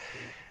 That's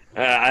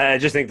I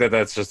just think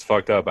that's just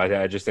fucked up.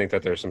 I just think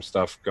that there's some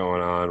stuff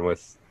going on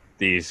with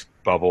these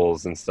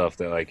bubbles and stuff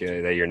that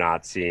that you're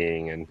not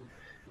seeing, and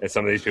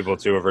some of these people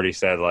too have already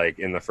said like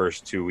in the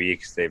first 2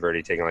 weeks they've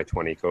already taken like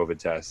 20 COVID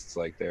tests.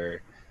 Like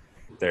they're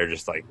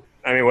just like,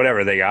 I mean,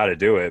 whatever, they got to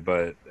do it,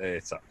 but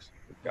it sucks.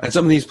 And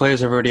some of these players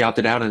have already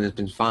opted out and it's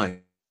been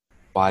fine.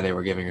 Why they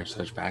were giving her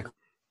such back?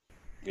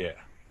 Yeah,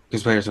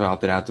 because players have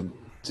opted out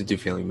to do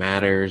feeling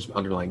matters,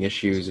 underlying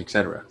issues,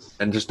 etc.,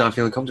 and just not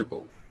feeling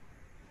comfortable.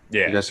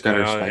 Yeah, you just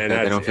gotta respect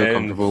that they don't feel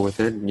comfortable with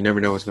it. You never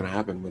know what's going to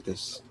happen with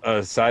this.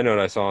 A side note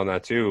I saw on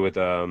that too with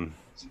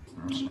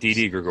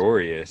Didi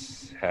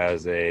Gregorius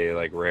has a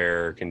like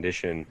rare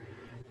condition.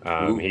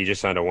 He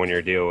just signed a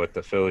 1-year deal with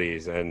the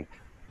Phillies, and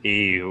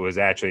he's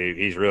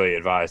really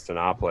advised to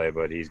not play,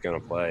 but he's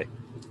going to play.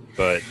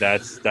 But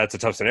that's a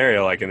tough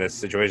scenario. Like in this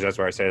situation, that's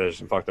where I say there's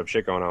some fucked up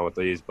shit going on with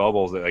these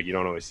bubbles that like you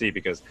don't always see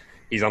because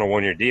he's on a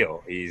 1-year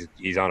deal.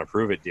 He's on a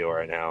prove it deal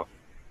right now,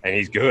 and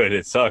he's good.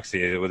 It sucks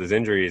with his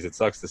injuries. It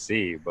sucks to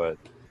see, but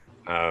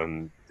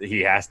he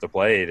has to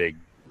play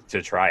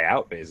to try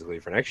out basically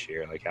for next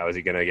year. Like how is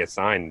he going to get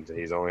signed?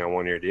 He's only on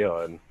 1-year deal,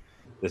 and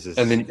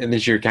and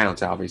this year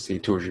counts obviously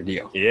towards your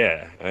deal.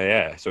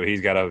 Yeah. So he's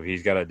got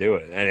to do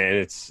it,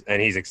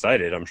 and he's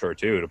excited, I'm sure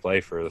too, to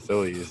play for the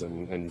Phillies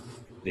and.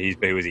 He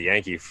was a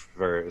Yankee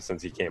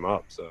since he came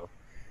up, so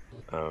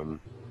and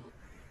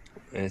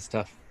it's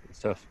tough.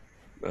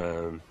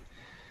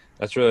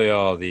 That's really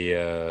all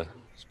the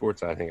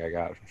sports I think I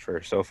got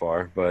for so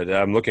far. But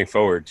I'm looking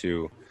forward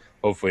to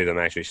hopefully them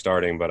actually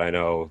starting. But I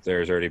know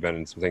there's already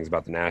been some things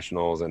about the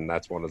Nationals, and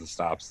that's one of the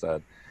stops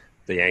that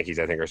the Yankees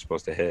I think are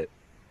supposed to hit.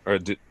 Or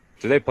do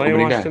they play in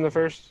Washington the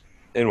first?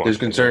 In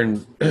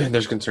Washington.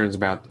 There's concerns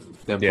about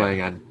them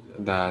playing at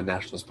the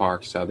Nationals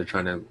Park, so they're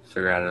trying to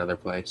figure out another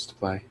place to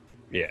play.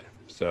 Yeah,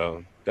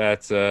 so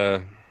that's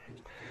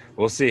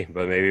we'll see,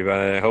 but maybe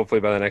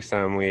hopefully by the next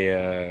time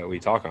we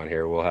talk on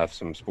here, we'll have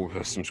some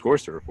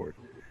scores to report,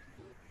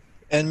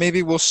 and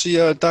maybe we'll see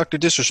Dr.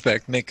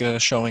 Disrespect make a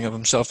showing of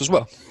himself as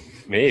well.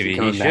 Maybe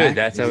he should.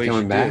 That's how he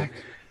should back.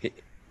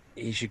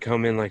 He should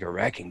come in like a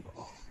wrecking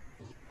ball.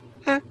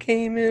 I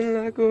came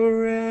in like a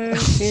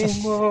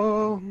wrecking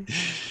ball.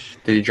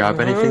 Did he drop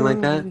anything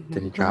like that?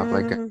 Did he drop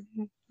like a?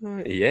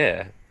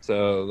 Yeah.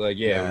 So,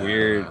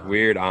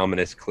 weird,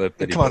 ominous clip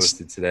that he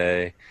posted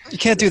today. You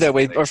can't do that,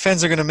 Wade. Our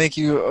fans are going to make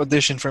you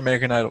audition for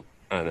American Idol.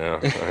 I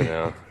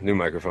know. New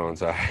microphone,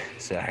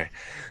 sorry.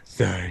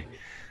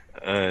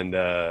 And,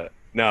 no,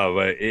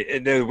 but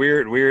the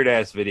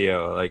weird-ass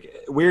video. Like,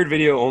 weird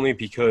video only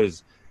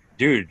because,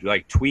 dude,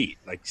 like, tweet.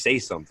 Like, say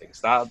something.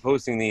 Stop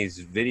posting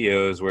these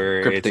videos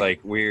where it's, like,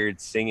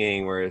 weird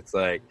singing, where it's,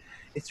 like,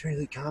 it's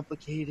really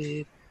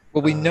complicated.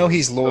 Well, we know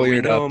he's lawyered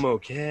up. We know I'm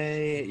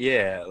okay.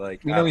 Yeah,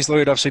 like we know he's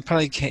lawyered up, so he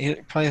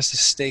probably has to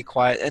stay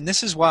quiet. And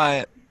this is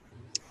why,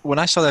 when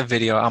I saw that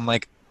video, I'm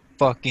like,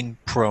 fucking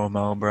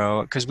promo,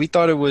 bro. Because we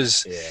thought it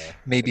was Yeah,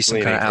 maybe it's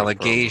some kind leaning of towards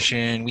promo.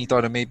 allegation. We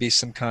thought it may be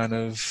some kind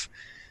of,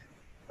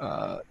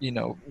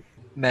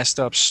 messed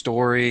up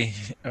story,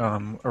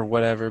 or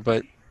whatever.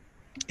 But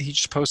he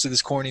just posted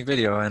this corny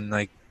video, and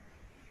like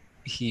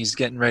he's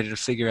getting ready to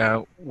figure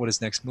out what his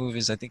next move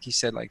is. I think he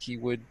said like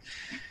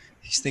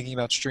he's thinking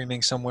about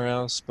streaming somewhere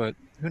else, but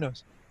who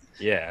knows?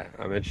 Yeah,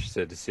 I'm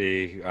interested to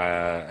see.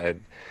 I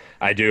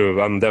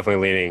do. I'm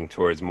definitely leaning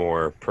towards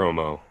more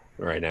promo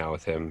right now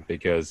with him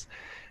because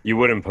you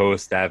wouldn't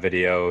post that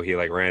video. He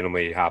like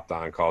randomly hopped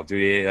on Call of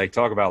Duty. Like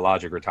talk about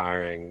Logic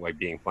retiring, like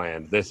being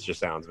planned. This just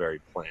sounds very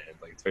planned.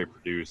 Like it's very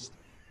produced.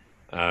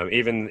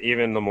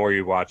 Even the more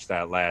you watch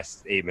that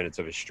last 8 minutes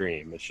of his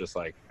stream, it's just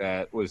like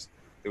it was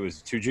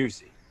too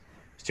juicy.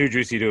 It's too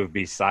juicy to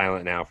be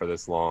silent now for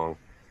this long.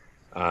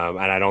 And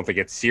I don't think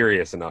it's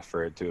serious enough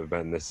for it to have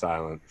been this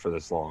silent for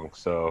this long.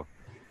 So,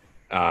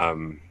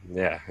 something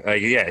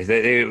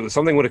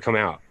would have come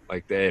out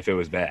like if it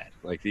was bad.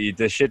 Like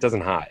this shit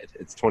doesn't hide.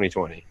 It's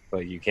 2020.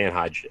 Like you can't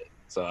hide shit.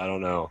 So I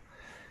don't know.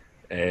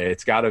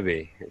 It's got to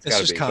be. It's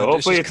got to be. So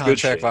hopefully it's good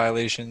contract shit.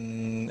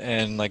 violation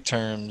and like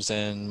terms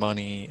and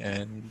money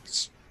and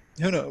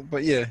who knows.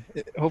 But yeah,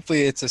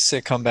 hopefully it's a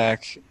sick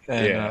comeback.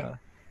 And Yeah.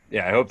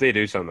 Yeah, I hope they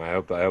do something. I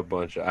hope a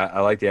bunch. I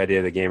like the idea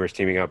of the gamers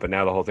teaming up, but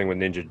now the whole thing with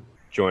Ninja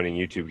joining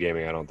YouTube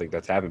gaming, I don't think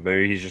that's happened.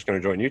 Maybe he's just going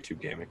to join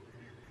YouTube gaming.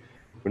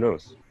 Who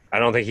knows? I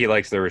don't think he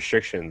likes the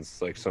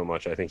restrictions like so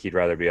much. I think he'd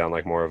rather be on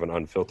like more of an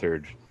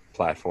unfiltered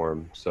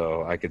platform.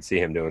 So I could see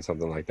him doing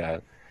something like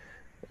that,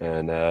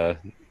 and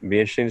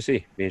be interesting to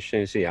see. Be interesting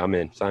to see. I'm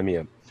in. Sign me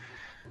up.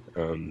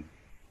 All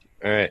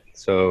right,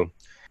 so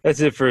that's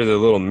it for the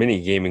little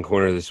mini gaming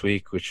corner this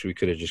week, which we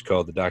could have just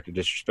called the Dr.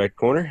 Disrespect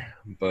corner,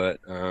 but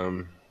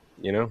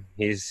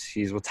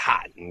he's what's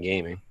hot in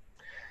gaming.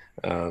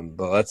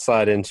 But let's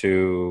slide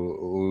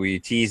into, we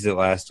teased it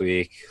last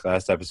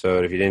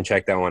episode. If you didn't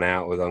check that one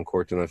out with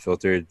Uncorked and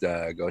Unfiltered,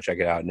 go check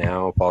it out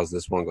now. Pause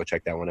this one, go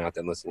check that one out,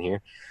 then listen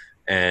here.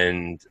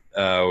 And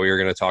we were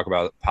going to talk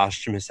about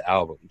posthumous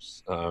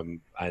albums.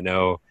 I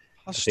know.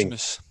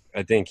 posthumous.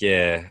 I think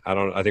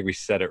I think we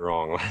said it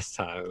wrong last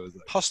time. It was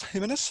like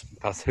Posthumous.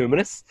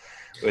 posthumous,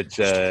 which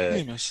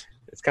Posthumous.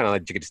 it's kind of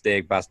like chicken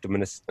steak,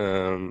 posthumous.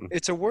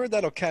 It's a word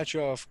that'll catch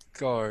you off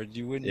guard.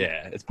 You wouldn't.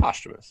 Yeah, it's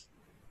posthumous.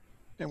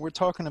 And we're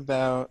talking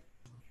about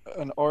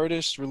an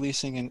artist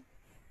releasing an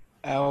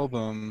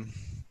album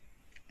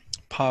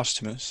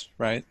posthumous,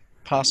 right?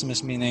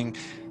 Posthumous meaning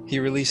he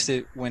released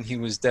it when he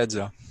was dead.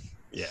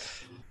 Yeah.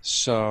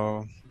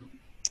 So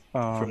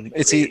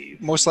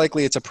most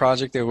likely it's a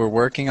project they were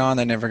working on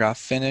that never got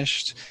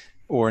finished,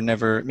 or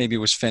maybe it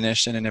was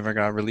finished and it never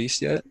got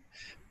released yet.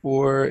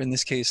 Or in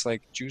this case,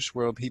 like Juice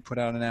WRLD, he put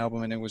out an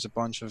album and it was a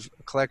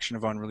collection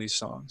of unreleased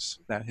songs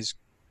that his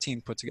team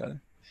put together.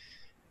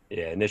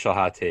 Yeah, initial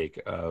hot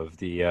take of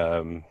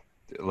the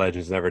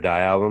Legends Never Die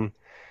album,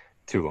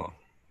 too long.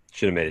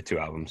 Should have made it 2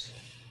 albums.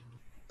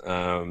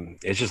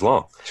 It's just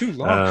long. Too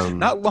long.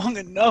 Not long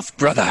enough,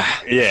 brother.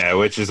 Yeah,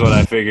 which is what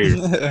I figured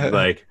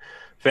like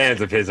fans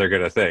of his are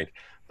gonna think.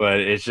 But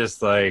it's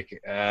just like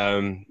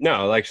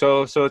no, like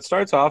so it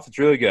starts off, it's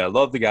really good. I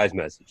love the guy's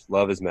message.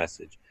 Love his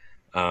message.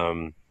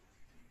 It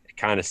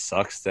kind of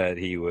sucks that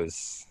he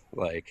was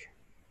like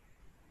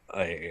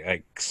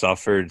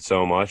suffered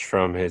so much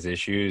from his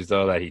issues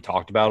though that he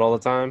talked about all the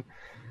time,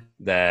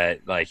 that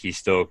like he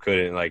still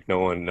couldn't, like no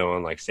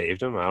one like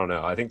saved him. I don't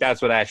know. I think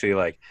that's what actually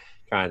like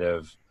kind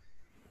of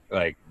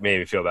like made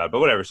me feel bad, but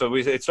whatever. So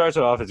it starts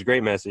off, it's a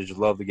great message.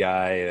 Love the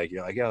guy. Like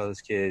you're like, yo, this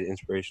kid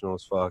inspirational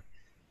as fuck.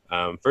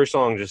 First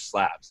song just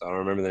slaps. I don't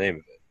remember the name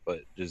of it,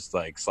 but just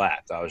like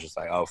slapped. I was just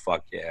like, oh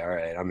fuck yeah, all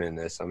right, I'm in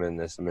this to win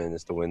this.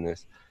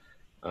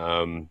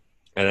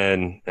 And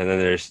then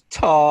there's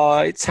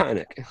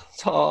Titanic.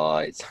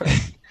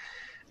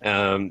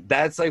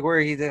 That's like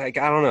where he like,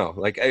 I don't know,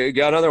 like I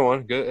got another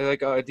one good,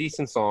 like a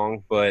decent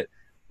song, but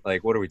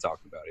like what are we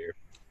talking about here?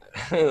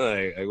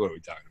 like what are we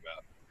talking about?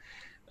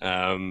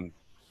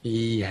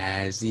 He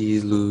has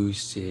these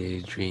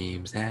lucid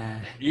dreams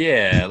that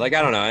like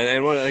I don't know,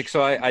 and like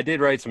so I did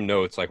write some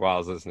notes like while I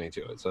was listening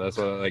to it, so that's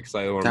what like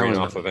slightly what I'm reading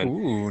off of it.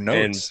 Ooh, notes.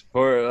 And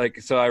for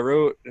like, so I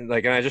wrote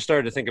like, and I just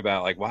started to think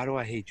about like, why do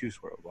I hate Juice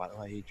WRLD? Why do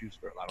I hate Juice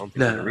WRLD? I don't think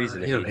there's a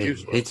reason to hate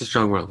Juice WRLD. It's a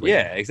strong word.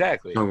 Yeah,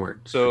 exactly. Strong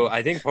word. So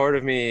I think part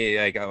of me,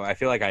 like, I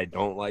feel like I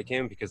don't like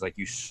him because like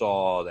you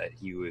saw that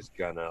he was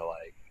gonna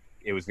like,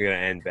 it was gonna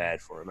end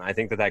bad for him. I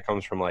think that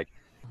comes from like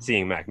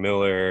seeing Mac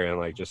Miller and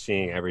like just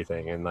seeing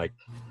everything, and like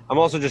I'm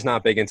also just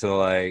not big into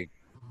like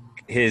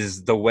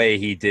the way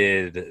he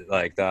did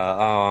like the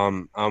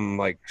I'm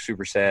like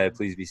super sad,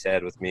 please be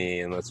sad with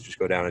me and let's just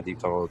go down a deep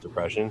tunnel of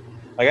depression.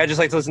 Like I just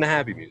like to listen to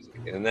happy music,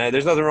 and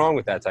there's nothing wrong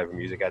with that type of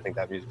music. I think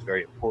that music is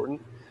very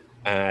important,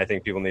 and I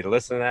think people need to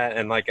listen to that.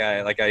 And like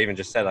I even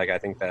just said, like I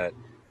think that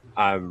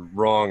I'm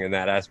wrong in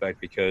that aspect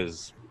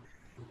because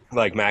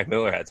like Mac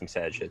Miller had some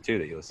sad shit too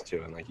that you listen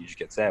to, and like you just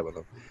get sad with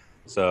him.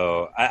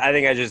 So I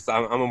think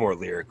I'm a more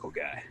lyrical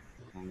guy.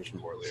 I'm just a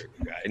more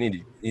lyrical guy. It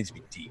needs to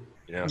be deep,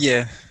 you know.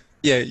 Yeah.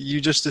 You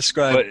just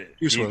described. But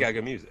he's got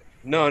good music.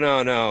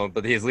 No.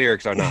 But his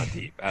lyrics are not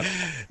deep at all.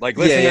 Like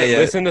Yeah.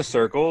 listen to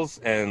Circles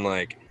and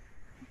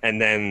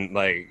then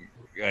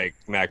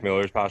Mac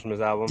Miller's Posthumous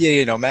album,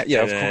 Yeah, and of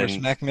course.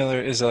 then Mac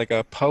Miller is like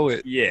a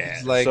poet. yeah.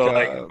 He's like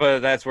So but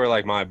that's where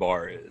like my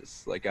bar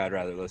is. Like I'd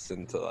rather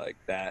listen to like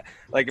that.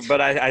 Like, but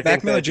I Mac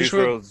think Miller, that Juice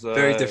Juice WRLD, WRLD's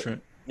very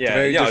different. yeah,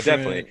 Very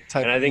definitely. different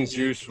type And I of think music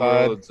Juice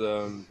vibe.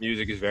 WRLD's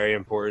music is very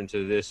important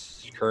to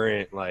this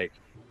current like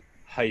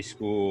high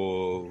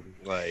school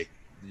like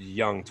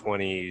young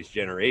 20s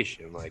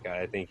generation. Like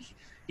I think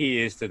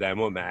he is to them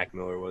what Mac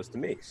Miller was to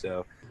me.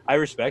 So I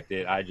respect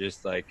it. I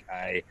just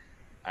I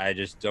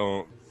just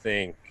don't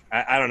think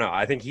I don't know.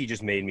 I think he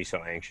just made me so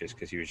anxious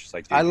because he was just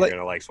like, I dude, you're like.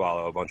 gonna like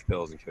swallow a bunch of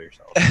pills and kill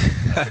yourself.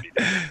 That's what he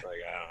did.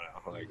 Like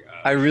I don't know. Like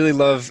I really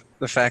love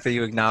the fact that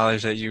you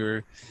acknowledge that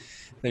you're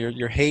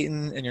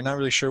hating and you're not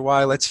really sure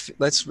why. Let's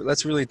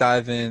really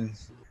dive in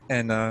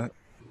and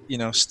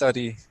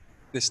study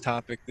this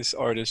topic, this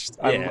artist.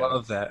 I yeah.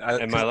 love that.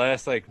 And my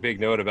last like big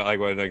note about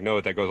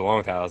note that goes along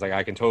with that, I was like,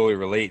 I can totally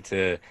relate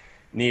to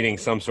needing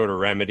some sort of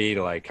remedy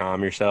to like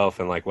calm yourself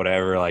and like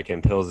whatever. Like,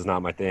 and pills is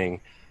not my thing.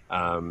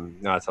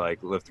 Not to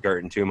like lift the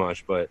curtain too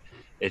much, but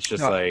it's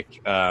just No,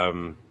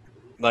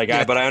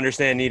 yeah, but I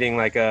understand needing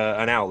like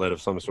an outlet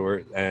of some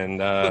sort, and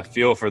look,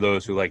 feel for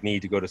those who like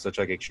need to go to such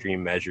like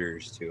extreme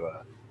measures to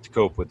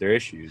cope with their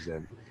issues.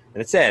 And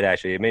it's sad,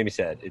 actually. It made me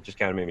sad. It just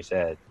kind of made me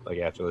sad, like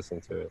after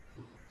listening to it.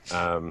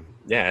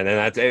 Yeah, and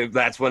then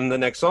that's when the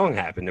next song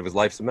happened. It was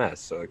 "Life's a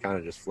Mess," so it kind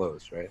of just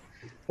flows, right?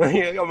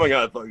 Oh my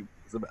god, fuck,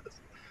 it's a mess.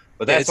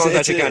 But that song's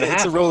actually kind of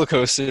it's happy. a roller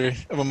coaster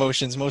of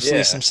emotions. Mostly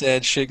Yeah. some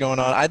sad shit going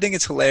on. I think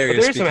it's But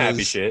hilarious. there's some happy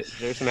because- shit.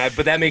 There's some happy,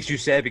 but that makes you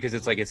sad because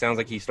it's like it sounds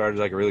like he started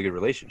like a really good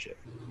relationship.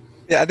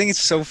 Yeah, I think it's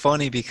so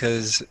funny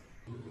because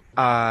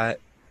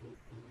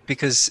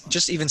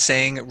just even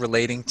saying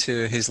relating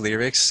to his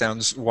lyrics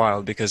sounds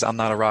wild because I'm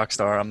not a rock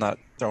star. I'm not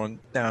throwing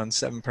down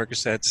 7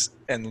 Percocets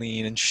and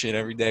lean and shit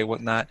every day,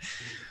 whatnot.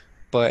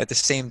 But at the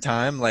same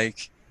time,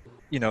 like,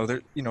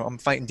 I'm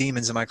fighting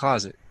demons in my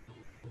closet.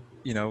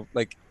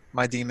 Like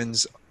my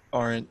demons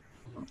aren't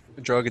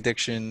drug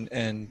addiction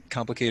and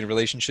complicated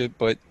relationship,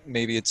 but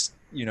maybe it's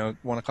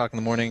 1 o'clock in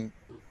the morning,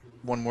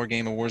 one more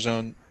game of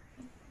Warzone.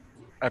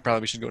 I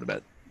probably should go to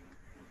bed.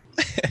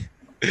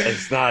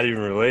 It's not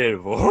even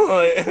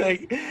relatable.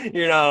 like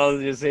you're not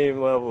on the same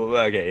level.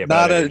 Okay, yeah,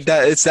 Not but I a,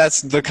 understand.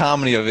 that's the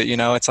comedy of it.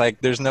 It's like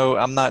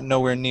I'm not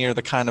nowhere near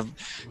the kind of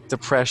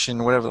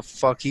depression, whatever the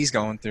fuck he's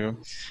going through,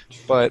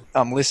 but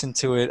I'm listening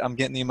to it. I'm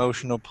getting the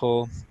emotional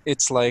pull.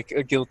 It's like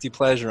a guilty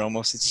pleasure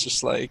almost. It's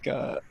just like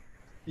everyone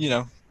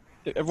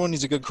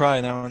needs a good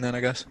cry now and then, I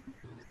guess.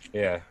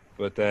 Yeah,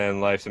 but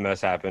then Life's a Mess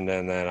happened,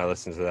 and then I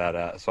listened to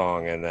that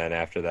song, and then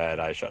after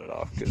that I shut it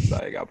off because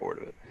I got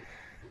bored of it.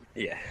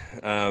 Yeah.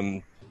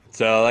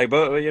 So like,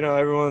 but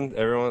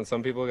everyone,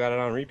 some people got it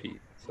on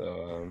repeat.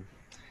 So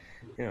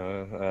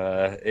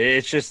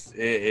it's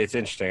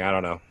interesting. I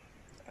don't know.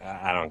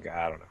 I don't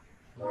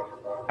know.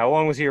 How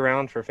long was he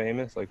around for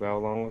Famous? Like, how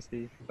long was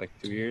he? Like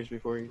 2 years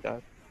before he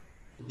died?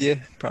 Yeah,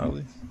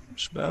 probably.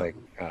 Just about. Like,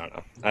 I don't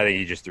know. I think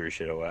he just threw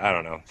shit away. I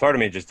don't know. Part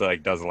of me just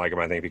like doesn't like him.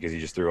 I think because he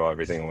just threw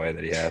everything away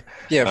that he had.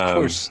 Yeah, of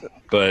course.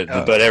 But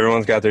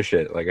everyone's got their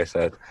shit, like I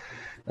said.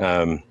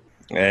 And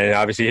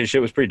obviously his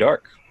shit was pretty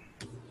dark.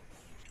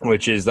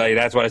 Which is like,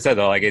 that's what I said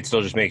though. Like, it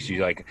still just makes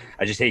you like,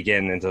 I just hate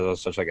getting into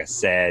such like a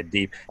sad,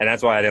 deep, and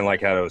that's why I didn't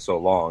like how it was so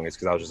long. It's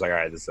because I was just like, all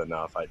right, this is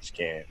enough. I just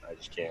can't. Like,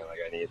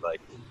 I need like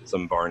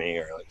some Barney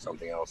or like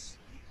something else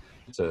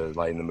to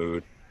lighten the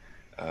mood.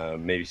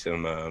 Maybe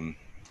some, I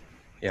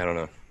don't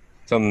know,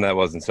 something that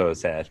wasn't so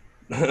sad.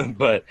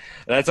 But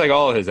that's like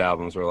all of his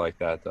albums were like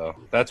that though.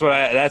 That's what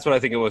I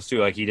think it was too.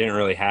 Like, he didn't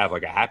really have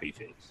like a happy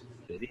face,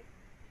 did he?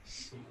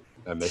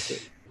 I miss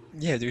it.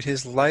 Yeah, dude,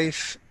 his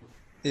life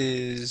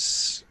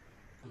is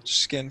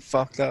just getting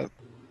fucked up.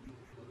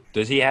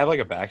 Does he have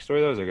like a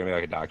backstory though? Is there gonna be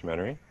like a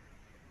documentary?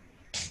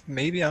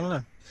 Maybe, I don't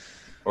know.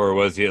 Or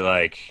was he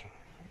like,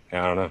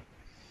 I don't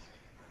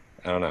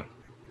know.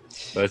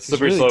 But it's He's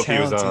slippery really slope he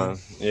was on.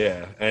 talented.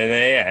 Yeah.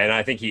 And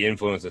I think he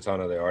influenced a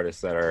ton of the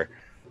artists that are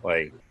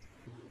like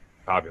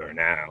popular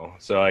now.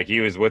 So like he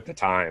was with the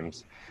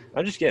times.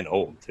 I'm just getting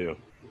old too.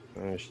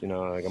 I'm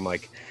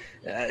like,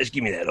 just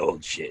give me that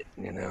old shit,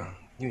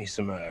 Give me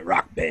some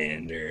rock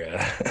band or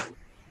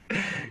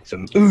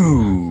some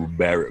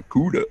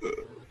Barracuda.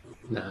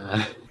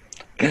 Nah.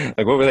 Like,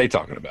 what were they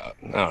talking about?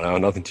 I don't know.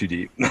 Nothing too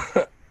deep.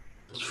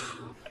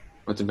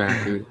 What's a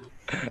Barracuda?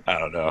 I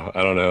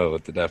don't know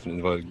what the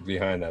definition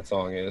behind that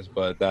song is,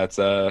 but that's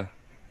that.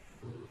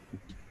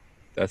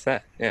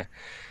 Yeah.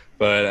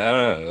 But I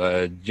don't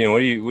know. Jim, what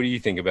do you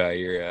think about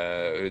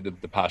your the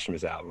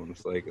posthumous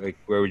albums? Like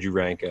where would you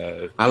rank?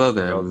 I love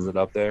them. Is it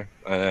up there?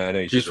 I know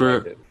you Juice said you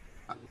liked WRLD. it.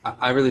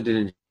 I really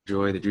did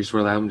enjoy the Juice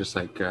WRLD album, just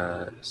like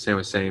Sam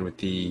was saying, with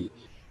the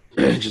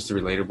just the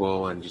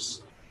relatable and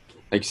just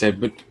like you said.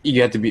 But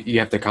you have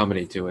to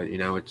accommodate to it.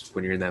 It's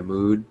when you're in that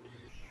mood.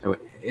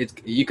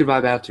 You could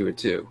vibe out to it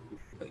too.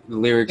 The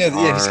lyrics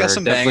Yeah, he's got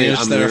some definitely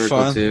bangers that are unlyrical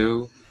fun.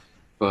 too,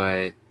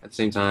 but at the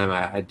same time,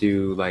 I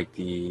do like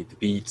the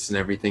beats and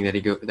everything that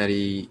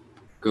he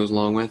goes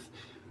along with.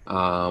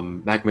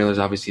 Mac Miller's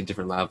obviously a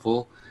different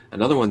level.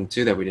 Another one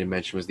too that we didn't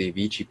mention was the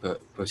Avicii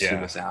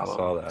Posthumous I album,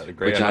 saw that.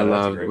 which I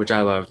love. Which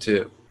I love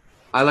too.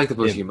 I like the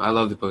Yeah. Posthumous. I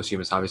love the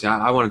Posthumous. Obviously,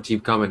 I want to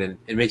keep coming, and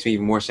it makes me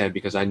even more sad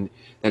because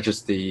that's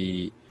just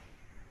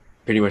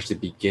pretty much the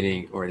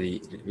beginning, or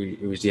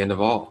it was the end of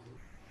all.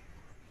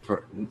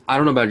 I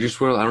don't know about Juice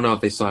WRLD. I don't know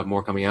if they still have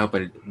more coming out,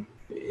 but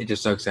it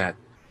just sucks that.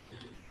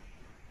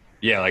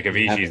 Yeah, like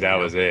Avicii's, that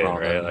was it,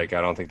 right? Them. Like,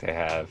 I don't think they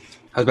have.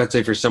 I was about to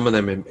say, for some of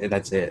them,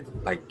 that's it.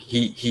 Like,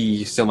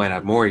 he still might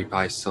have more. He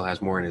probably still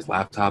has more in his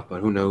laptop, but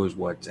who knows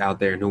what's out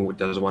there and who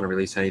doesn't want to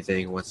release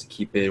anything, wants to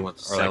keep it,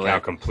 wants to Or, sell like, it. how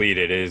complete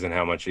it is and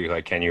how much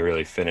can you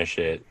really finish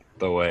it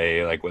the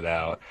way, like,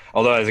 without.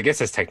 Although, I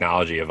guess as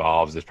technology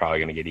evolves, it's probably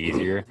going to get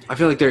easier. I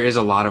feel like there is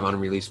a lot of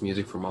unreleased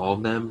music from all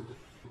of them.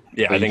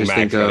 Yeah, I think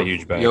Max got a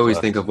huge benefit. You always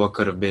think of what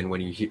could have been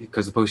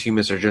because the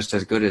Posthumous are just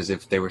as good as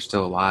if they were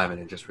still alive, and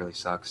it just really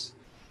sucks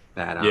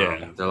that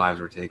their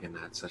lives were taken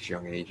at such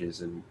young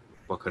ages and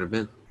what could have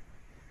been.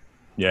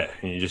 Yeah,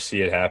 and you just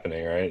see it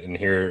happening, right? And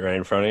hear it right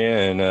in front of you,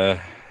 and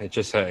it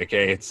just,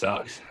 it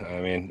sucks. I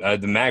mean,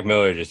 the Mac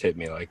Miller just hit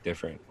me, like,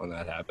 different when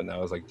that happened. That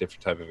was, like,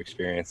 different type of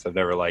experience. I've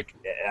never,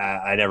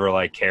 I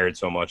never, cared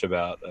so much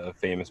about a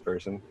famous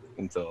person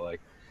until, I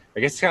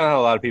guess it's kind of how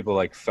a lot of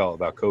people, felt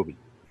about Kobe.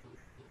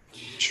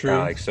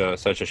 True.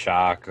 Such a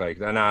shock.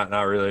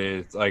 Not really.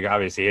 It's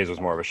obviously his was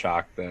more of a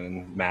shock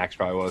than Max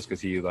probably was, because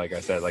he, like I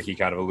said, he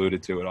kind of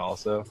alluded to it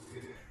also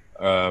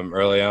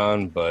early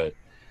on. But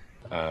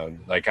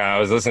I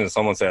was listening to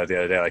someone say that the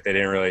other day, they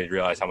didn't really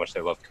realize how much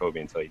they loved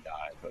Kobe until he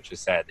died, which is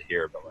sad to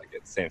hear. But at the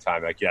same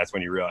time, that's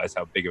when you realize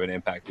how big of an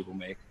impact people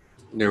make.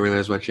 You never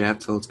realize what you have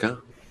till it's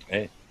gone.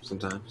 Hey,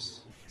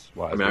 sometimes.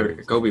 I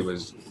mean, Kobe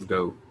was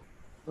GOAT,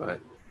 but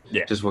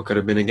just what could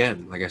have been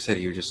again. Like I said,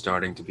 he was just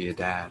starting to be a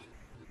dad.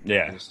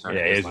 Yeah,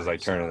 his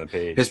was turning the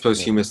page. His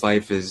posthumous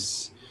life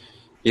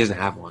he doesn't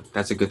have one.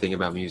 That's a good thing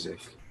about music.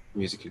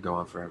 Music could go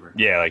on forever.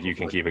 Yeah, you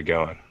can keep it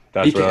going.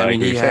 That's what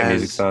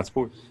music's not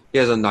sports. He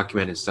has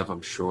undocumented stuff,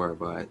 I'm sure,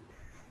 but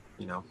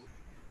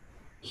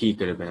he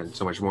could have been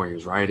so much more. He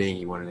was writing.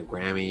 He wanted a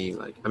Grammy.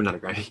 Not a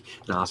Grammy,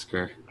 an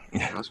Oscar.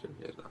 An Oscar.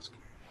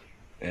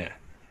 Yeah,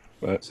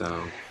 but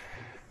so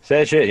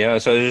sad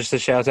shit. So just a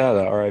shout out,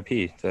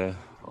 R.I.P. to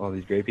all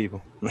these great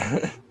people.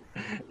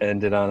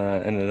 ended on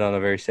a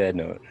very sad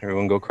note.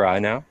 Everyone go cry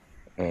now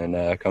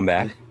and come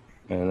back,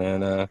 and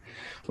then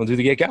we'll do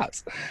the Get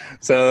Gots.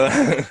 So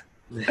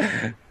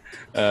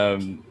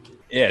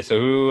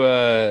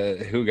so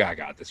who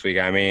got this week?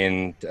 I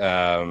mean,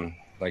 Jada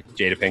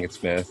Pinkett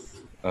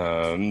Smith,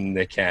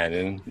 Nick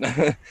Cannon,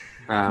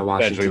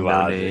 Washington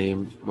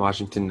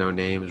No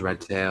Names,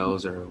 Red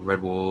Tails or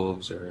Red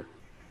Wolves, or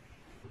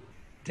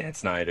Dan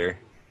Snyder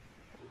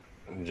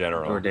in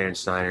general, or Dan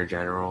Snyder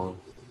general.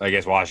 I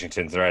guess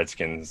Washington's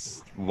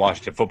Redskins,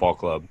 Washington Football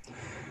Club,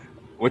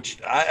 which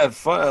a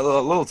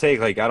little take.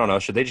 I don't know,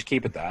 should they just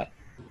keep it that?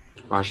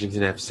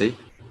 Washington FC.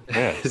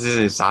 Yeah, this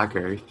isn't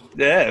soccer.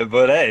 Yeah,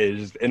 but hey,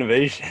 it's just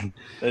innovation.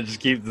 They just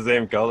keep the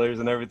same colors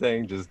and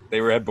everything. They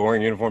had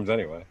boring uniforms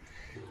anyway.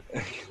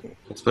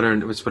 Let's put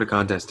a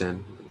contest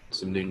in.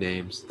 Some new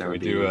names. That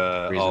would do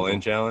all-in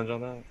challenge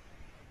on that.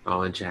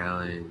 All-in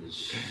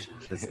challenge.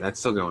 That's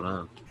still going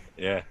on.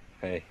 Yeah.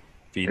 Hey,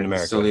 feeding America.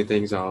 There's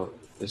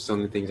so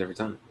many things every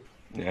time.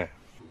 Yeah.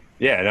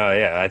 Yeah, no,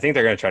 yeah. I think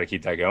they're going to try to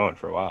keep that going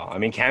for a while. I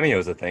mean,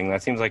 Cameo's a thing.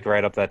 That seems like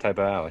right up that type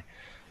of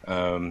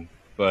alley.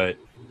 But,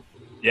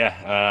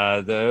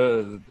 yeah,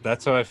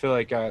 that's how I feel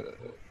like. Did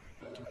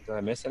I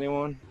miss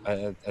anyone?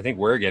 I think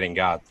we're getting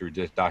got through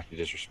Dr.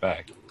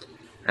 Disrespect.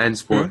 And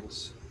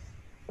sports.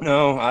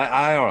 No,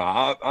 I don't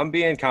know. I'm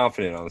being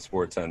confident on the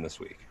sports end this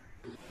week.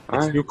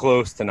 It's too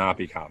close to not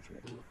be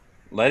confident.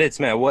 Let it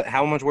smell.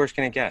 How much worse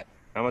can it get?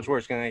 How much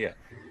worse can it get?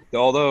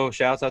 Although,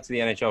 shouts out to the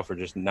NHL for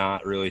just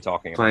not really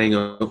talking about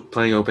it.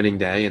 Playing opening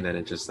day and then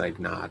it just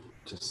not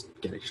just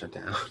getting shut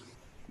down.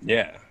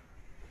 Yeah.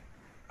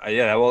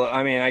 Well,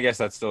 I mean, I guess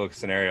that's still a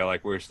scenario.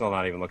 We're still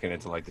not even looking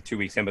into the 2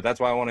 weeks in, but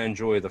that's why I want to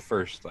enjoy the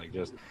first.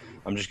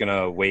 I'm just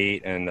gonna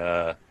wait and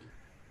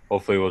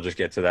hopefully we'll just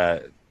get to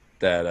that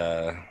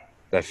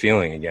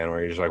feeling again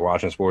where you're just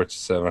watching sports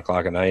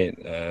 7:00 at night,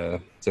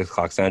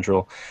 6:00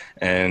 Central,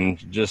 and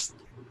just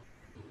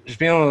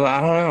being able to,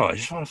 I don't know, I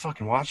just want to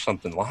fucking watch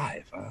something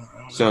live. I don't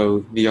know.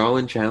 So the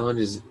all-in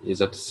challenge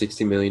is up to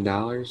 $60 million,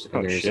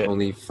 and there's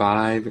only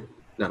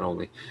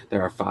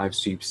there are 5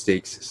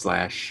 sweepstakes /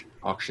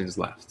 auctions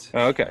left.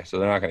 Oh, okay, so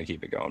they're not going to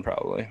keep it going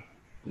probably.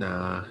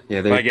 Nah,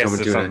 yeah, they're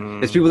coming to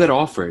it. It's people that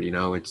offer it,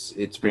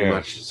 it's pretty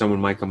much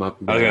someone might come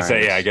up. And I was going to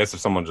say, I guess if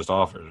someone just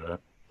offers, right?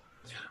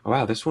 Oh,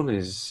 wow, this one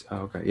is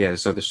okay. Yeah,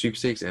 so the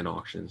sweepstakes and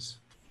auctions.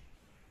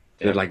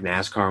 They're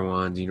NASCAR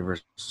ones,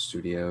 Universal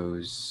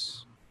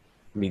Studios,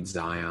 Meet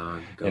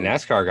Zion. And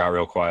NASCAR got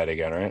real quiet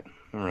again, right? I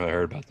haven't really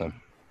heard about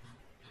them.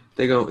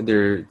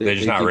 They're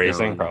just not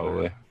racing,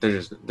 probably.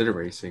 They're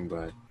racing,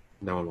 but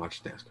no one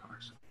watches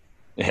NASCARs.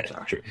 Yeah,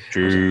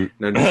 true.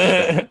 No,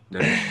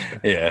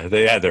 yeah,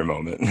 they had their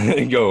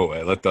moment. Go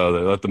away. Let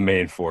the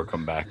main 4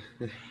 come back.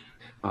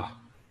 Oh,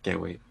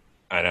 can't wait.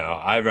 I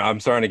know. I'm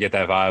starting to get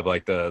that vibe,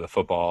 like the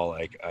football.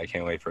 Like I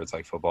can't wait for it's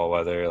like football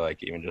weather,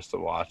 like even just to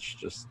watch,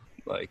 just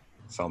like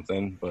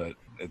something. But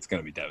it's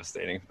gonna be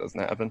devastating if it doesn't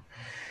happen.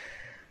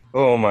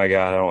 Oh my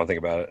god, I don't want to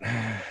think about it.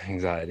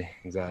 Anxiety.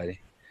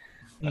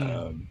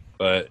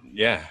 But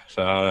yeah,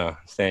 so I don't know.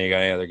 Stan, you got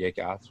any other gay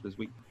goths this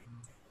week?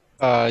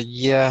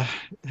 Yeah,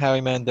 Howie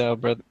Mandel,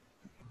 brother.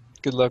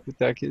 Good luck with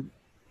that kid.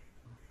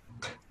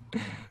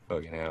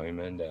 Fucking Howie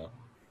Mandel.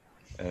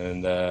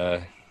 And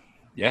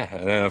yeah,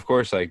 and then of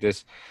course, like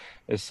this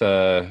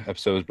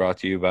episode is brought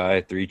to you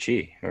by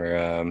 3Chi,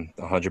 or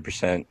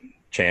 100%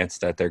 chance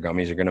that their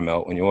gummies are gonna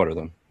melt when you order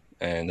them,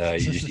 and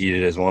you just eat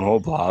it as one whole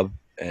blob,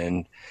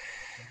 and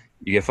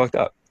you get fucked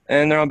up,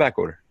 and they're on back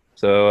order.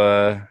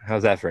 So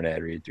how's that for an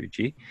ad read,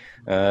 3Chi?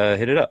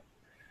 Hit it up.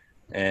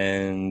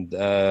 And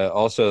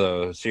also,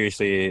 though,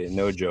 seriously,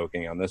 no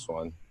joking on this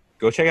one.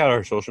 Go check out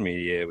our social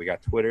media. We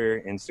got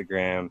Twitter,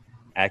 Instagram,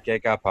 at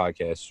Get Got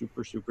Podcast.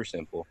 Super, super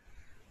simple.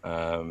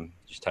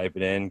 Just type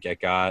it in,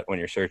 Get Got, when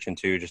you're searching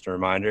too. Just a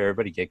reminder,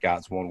 everybody, Get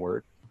Got's one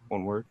word.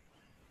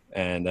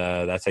 And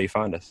that's how you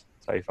find us.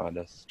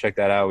 Check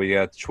that out. We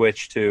got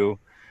Twitch too.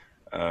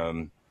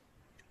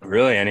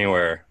 Really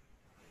anywhere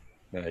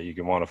you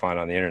can want to find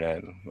on the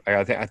internet.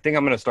 I think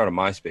I'm going to start a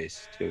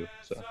MySpace too.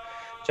 So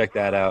check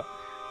that out.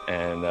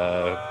 And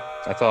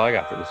that's all I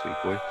got for this week,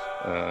 boys.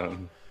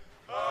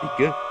 Be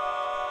good.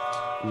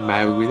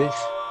 Maybe with this.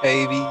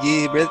 Baby,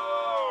 yeah, brother.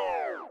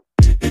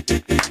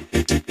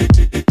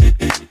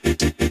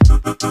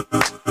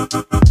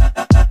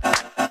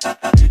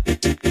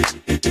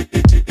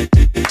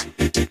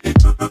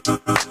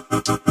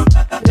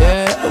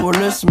 Yeah, well,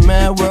 this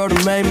mad world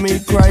that made me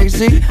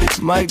crazy.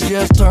 Might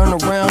just turn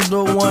around,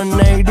 do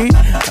 180.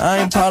 I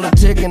ain't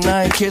politicking,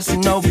 I ain't kissing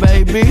no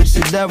babies.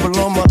 The devil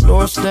on my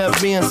doorstep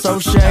being so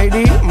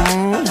shady.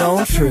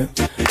 Don't trip.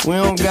 We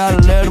don't gotta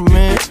let him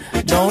in.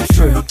 Don't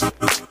trip.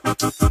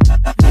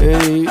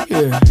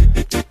 Yeah.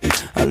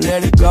 I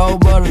let it go,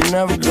 but I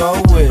never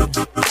go with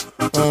it.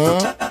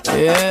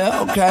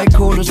 Yeah, okay,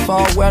 cool as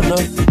fall weather.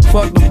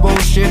 Fuck the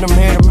bullshit, I'm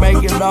here to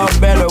make it all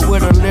better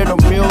with a little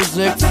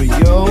music for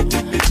you.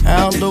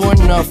 I don't do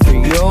enough for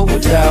you.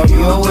 Without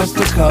you, it's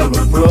the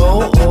color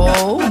blue.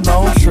 Oh,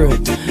 don't trip.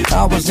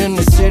 I was in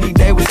the city,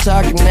 they was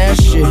talking that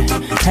shit.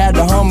 Had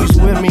the homies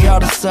with me, all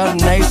of a sudden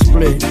they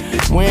split.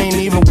 We ain't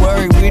even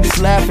worried, we just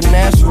laughing,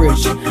 that's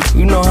rich.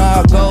 You know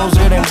how it goes,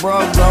 it ain't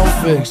broke, don't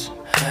fix.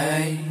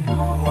 Hey,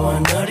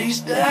 one of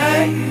these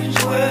days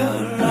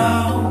we'll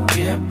all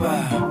get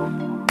by.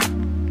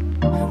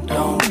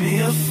 Don't be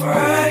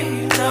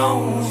afraid,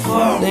 don't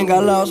fall. Think I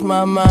lost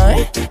my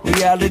mind.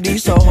 Reality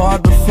so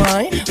hard to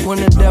find. When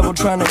the devil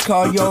tryna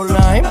call your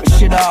line, but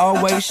shit, I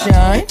always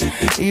shine.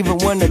 Even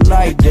when the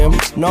light dim.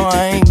 No,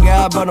 I ain't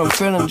God, but I'm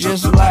feeling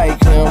just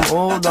like him.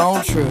 Oh,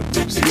 don't trip.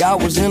 See, I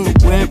was in the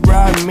whip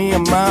riding me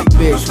and my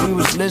bitch. We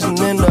was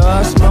listening to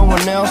us, no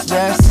one else,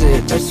 that's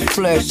it. Let's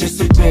flex just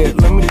a bit.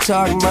 Let me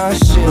talk my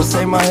shit.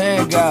 Say my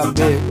head got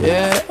big.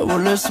 Yeah, well,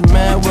 listen,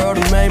 man, world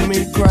that made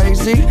me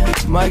crazy.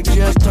 Might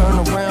just turn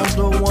around,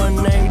 do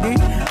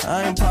 180.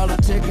 I ain't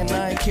politicking,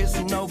 I ain't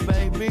kissing no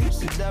babies.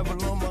 The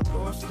devil on my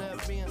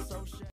doorstep being